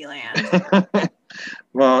Connecticut. fantasy land.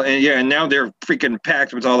 Well, and now they're freaking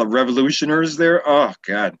packed with all the revolutioners there. Oh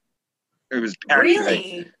God, it was packed.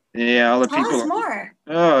 Really? Yeah, all the Tell people. us more.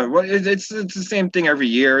 Oh, well, it's the same thing every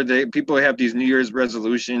year. People have these New Year's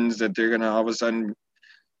resolutions that they're gonna all of a sudden,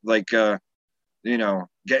 like,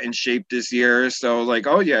 get in shape this year. So, like,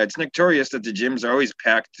 oh yeah, it's notorious that the gyms are always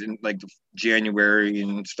packed in like January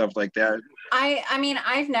and stuff like that. I mean,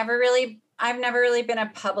 I've never really been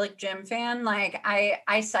a public gym fan. Like,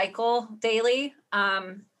 I cycle daily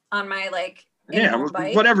on my like in-home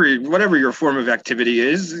bike. whatever your form of activity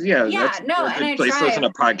is. Yeah, that's and I place to try. listen to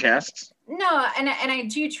podcasts. No, and I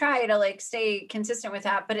do try to like stay consistent with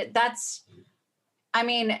that, but I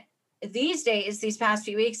mean, these days, these past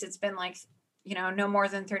few weeks, it's been like, no more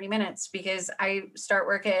than 30 minutes because I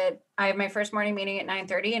have my first morning meeting at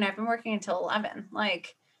 9:30 and I've been working until 11,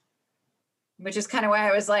 like, which is kind of why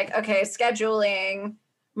I was like, okay, scheduling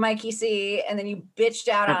Mikey C, and then you bitched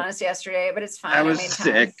out on us yesterday, but it's fine. I was made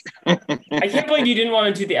sick. time. I can't believe you didn't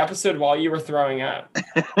want to do the episode while you were throwing up.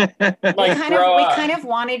 Like, We throw up. kind of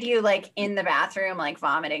wanted you like in the bathroom, like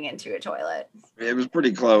vomiting into a toilet. It was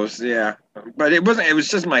pretty close, yeah. But it wasn't. It was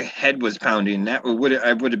just my head was pounding. I would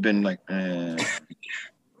have been like.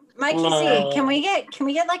 Mikey No. C, can we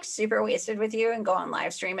get like super wasted with you and go on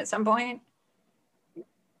live stream at some point?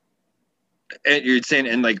 And you're saying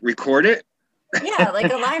and like record it? Yeah,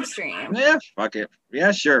 like a live stream. Yeah, fuck it.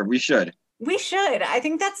 Yeah, sure, we should. We should. I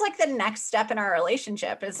think that's like the next step in our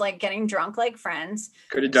relationship is like getting drunk like friends.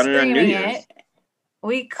 Could have done it on New streaming Year's. it.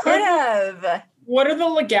 We could have. What are the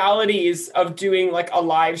legalities of doing like a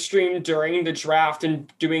live stream during the draft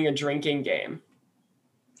and doing a drinking game?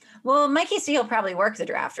 Well, Mikey C will probably work the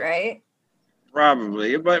draft, right?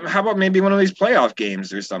 Probably, but how about maybe one of these playoff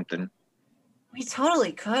games or something? We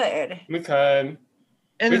totally could. We could.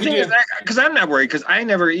 And the We thing could is, because I'm not worried, because I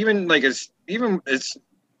never even as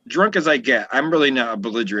drunk as I get, I'm really not a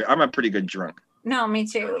belligerent. I'm a pretty good drunk. No, me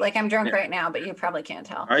too. Like I'm drunk Yeah. right now, but you probably can't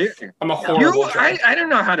tell. Are you? I'm a No. horrible I drunk. don't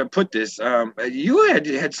know how to put this. You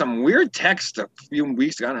had some weird text a few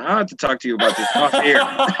weeks ago. I'll have to talk to you about this off air.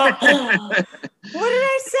 What did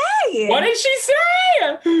I say? What did she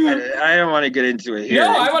say? I don't want to get into it here.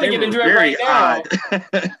 No, I want to They get were into it very right now.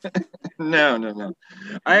 odd. No.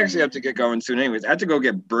 I actually have to get going soon anyways. I have to go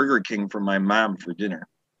get Burger King for my mom for dinner.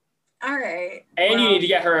 All right. And you Well, need to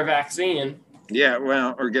get her a vaccine. Yeah,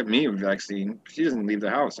 well, or get me a vaccine. She doesn't leave the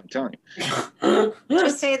house, I'm telling you.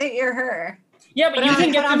 just say that you're her. Yeah, but you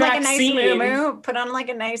can get the like a nice vaccine. moo-moo. Put on like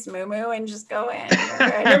a nice moo-moo and just go in.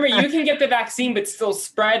 Remember, you can get the vaccine, but still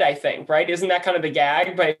spread, I think, right? Isn't that kind of the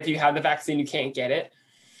gag? But if you have the vaccine, you can't get it.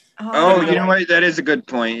 Oh, you know what? That is a good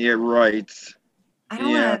point. You're right. I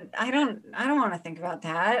don't want to think about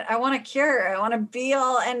that. I want a cure. I want a be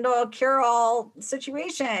all end all cure all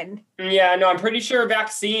situation. Yeah, no, I'm pretty sure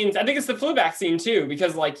vaccines, I think it's the flu vaccine too,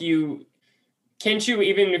 because like can't you,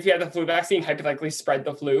 even if you have the flu vaccine, hypothetically spread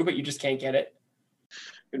the flu, but you just can't get it?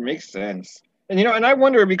 It makes sense. And, and I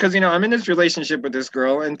wonder because, I'm in this relationship with this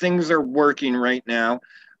girl and things are working right now.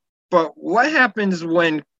 But what happens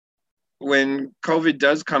when COVID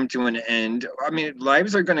does come to an end? I mean,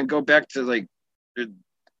 lives are going to go back to like,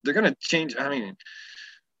 they're going to change. I mean,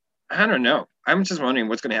 I don't know. I'm just wondering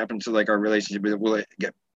what's going to happen to like our relationship. Will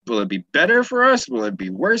it be better for us? Will it be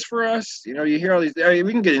worse for us? You know, you hear all these. I mean,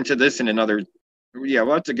 we can get into this in another. Yeah,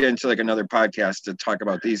 we'll have to get into like another podcast to talk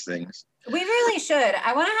about these things. We really should.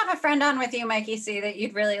 I want to have a friend on with you, Mikey C, that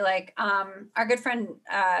you'd really like. Our good friend,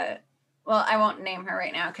 well, I won't name her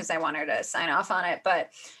right now because I want her to sign off on it, but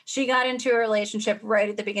she got into a relationship right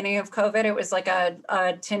at the beginning of COVID. It was like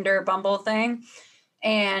a Tinder Bumble thing.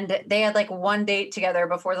 And they had like one date together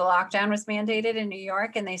before the lockdown was mandated in New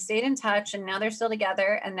York, and they stayed in touch, and now they're still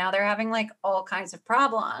together, and now they're having like all kinds of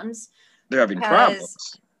problems. They're having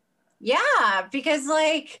problems. Yeah, because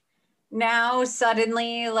like now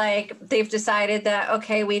suddenly like they've decided that,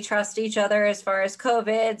 okay, we trust each other as far as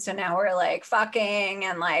COVID. So now we're like fucking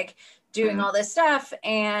and like doing all this stuff.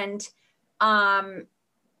 And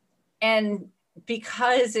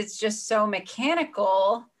because it's just so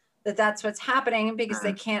mechanical that's what's happening, because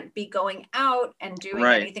they can't be going out and doing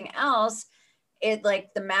anything else. It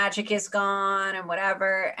like the magic is gone and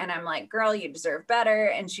whatever. And I'm like, girl, you deserve better.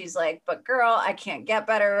 And she's like, but girl, I can't get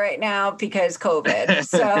better right now because COVID.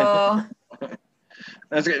 So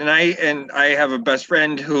that's good. And I have a best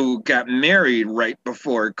friend who got married right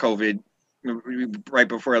before COVID, right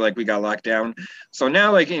before like we got locked down. So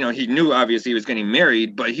now like, you know, he knew obviously he was getting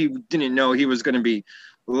married, but he didn't know he was going to be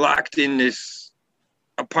locked in this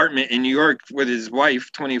apartment in New York with his wife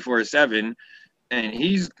 24/7. And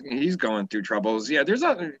he's going through troubles. Yeah,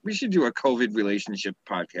 we should do a COVID relationship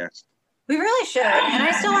podcast. We really should. And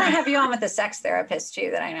I still want to have you on with a sex therapist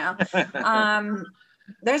too, that I know.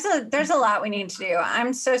 There's a lot we need to do.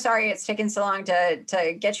 I'm so sorry it's taken so long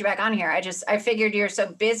to get you back on here. I figured you're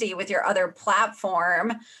so busy with your other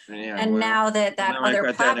platform. Yeah, and now that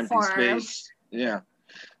other platform. Yeah.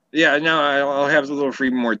 Yeah, now I'll have a little free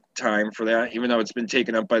more time for that, even though it's been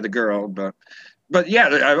taken up by the girl, But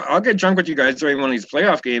yeah, I'll get drunk with you guys during one of these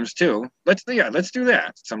playoff games too. Let's do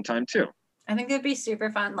that sometime too. I think that'd be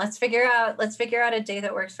super fun. Let's figure out a day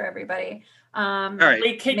that works for everybody. All right.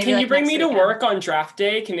 Wait, can you bring me to work on draft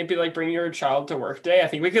day? Can it be like bring your child to work day? I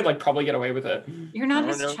think we could like probably get away with it. You're not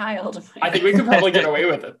his child. I think we could probably get away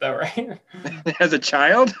with it though, right? As a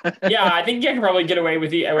child? Yeah, I think you can probably get away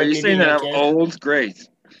with it. Are you saying that I'm old? Great.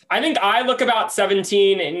 I think I look about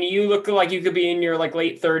 17 and you look like you could be in your like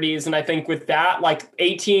late 30s. And I think with that, like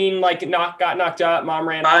 18, like got knocked up, mom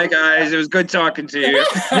ran off. Bye guys. It was good talking to you.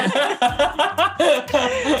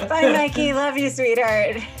 Bye, Mikey. Love you,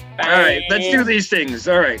 sweetheart. Bye. All right. Let's do these things.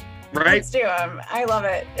 All right. Right. Let's do them. I love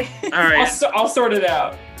it. All right. I'll sort it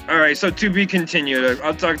out. All right. So to be continued.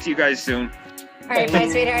 I'll talk to you guys soon. All right. Bye,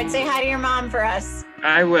 sweetheart. Say hi to your mom for us.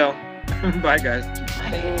 I will. Bye guys.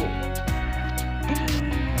 Bye.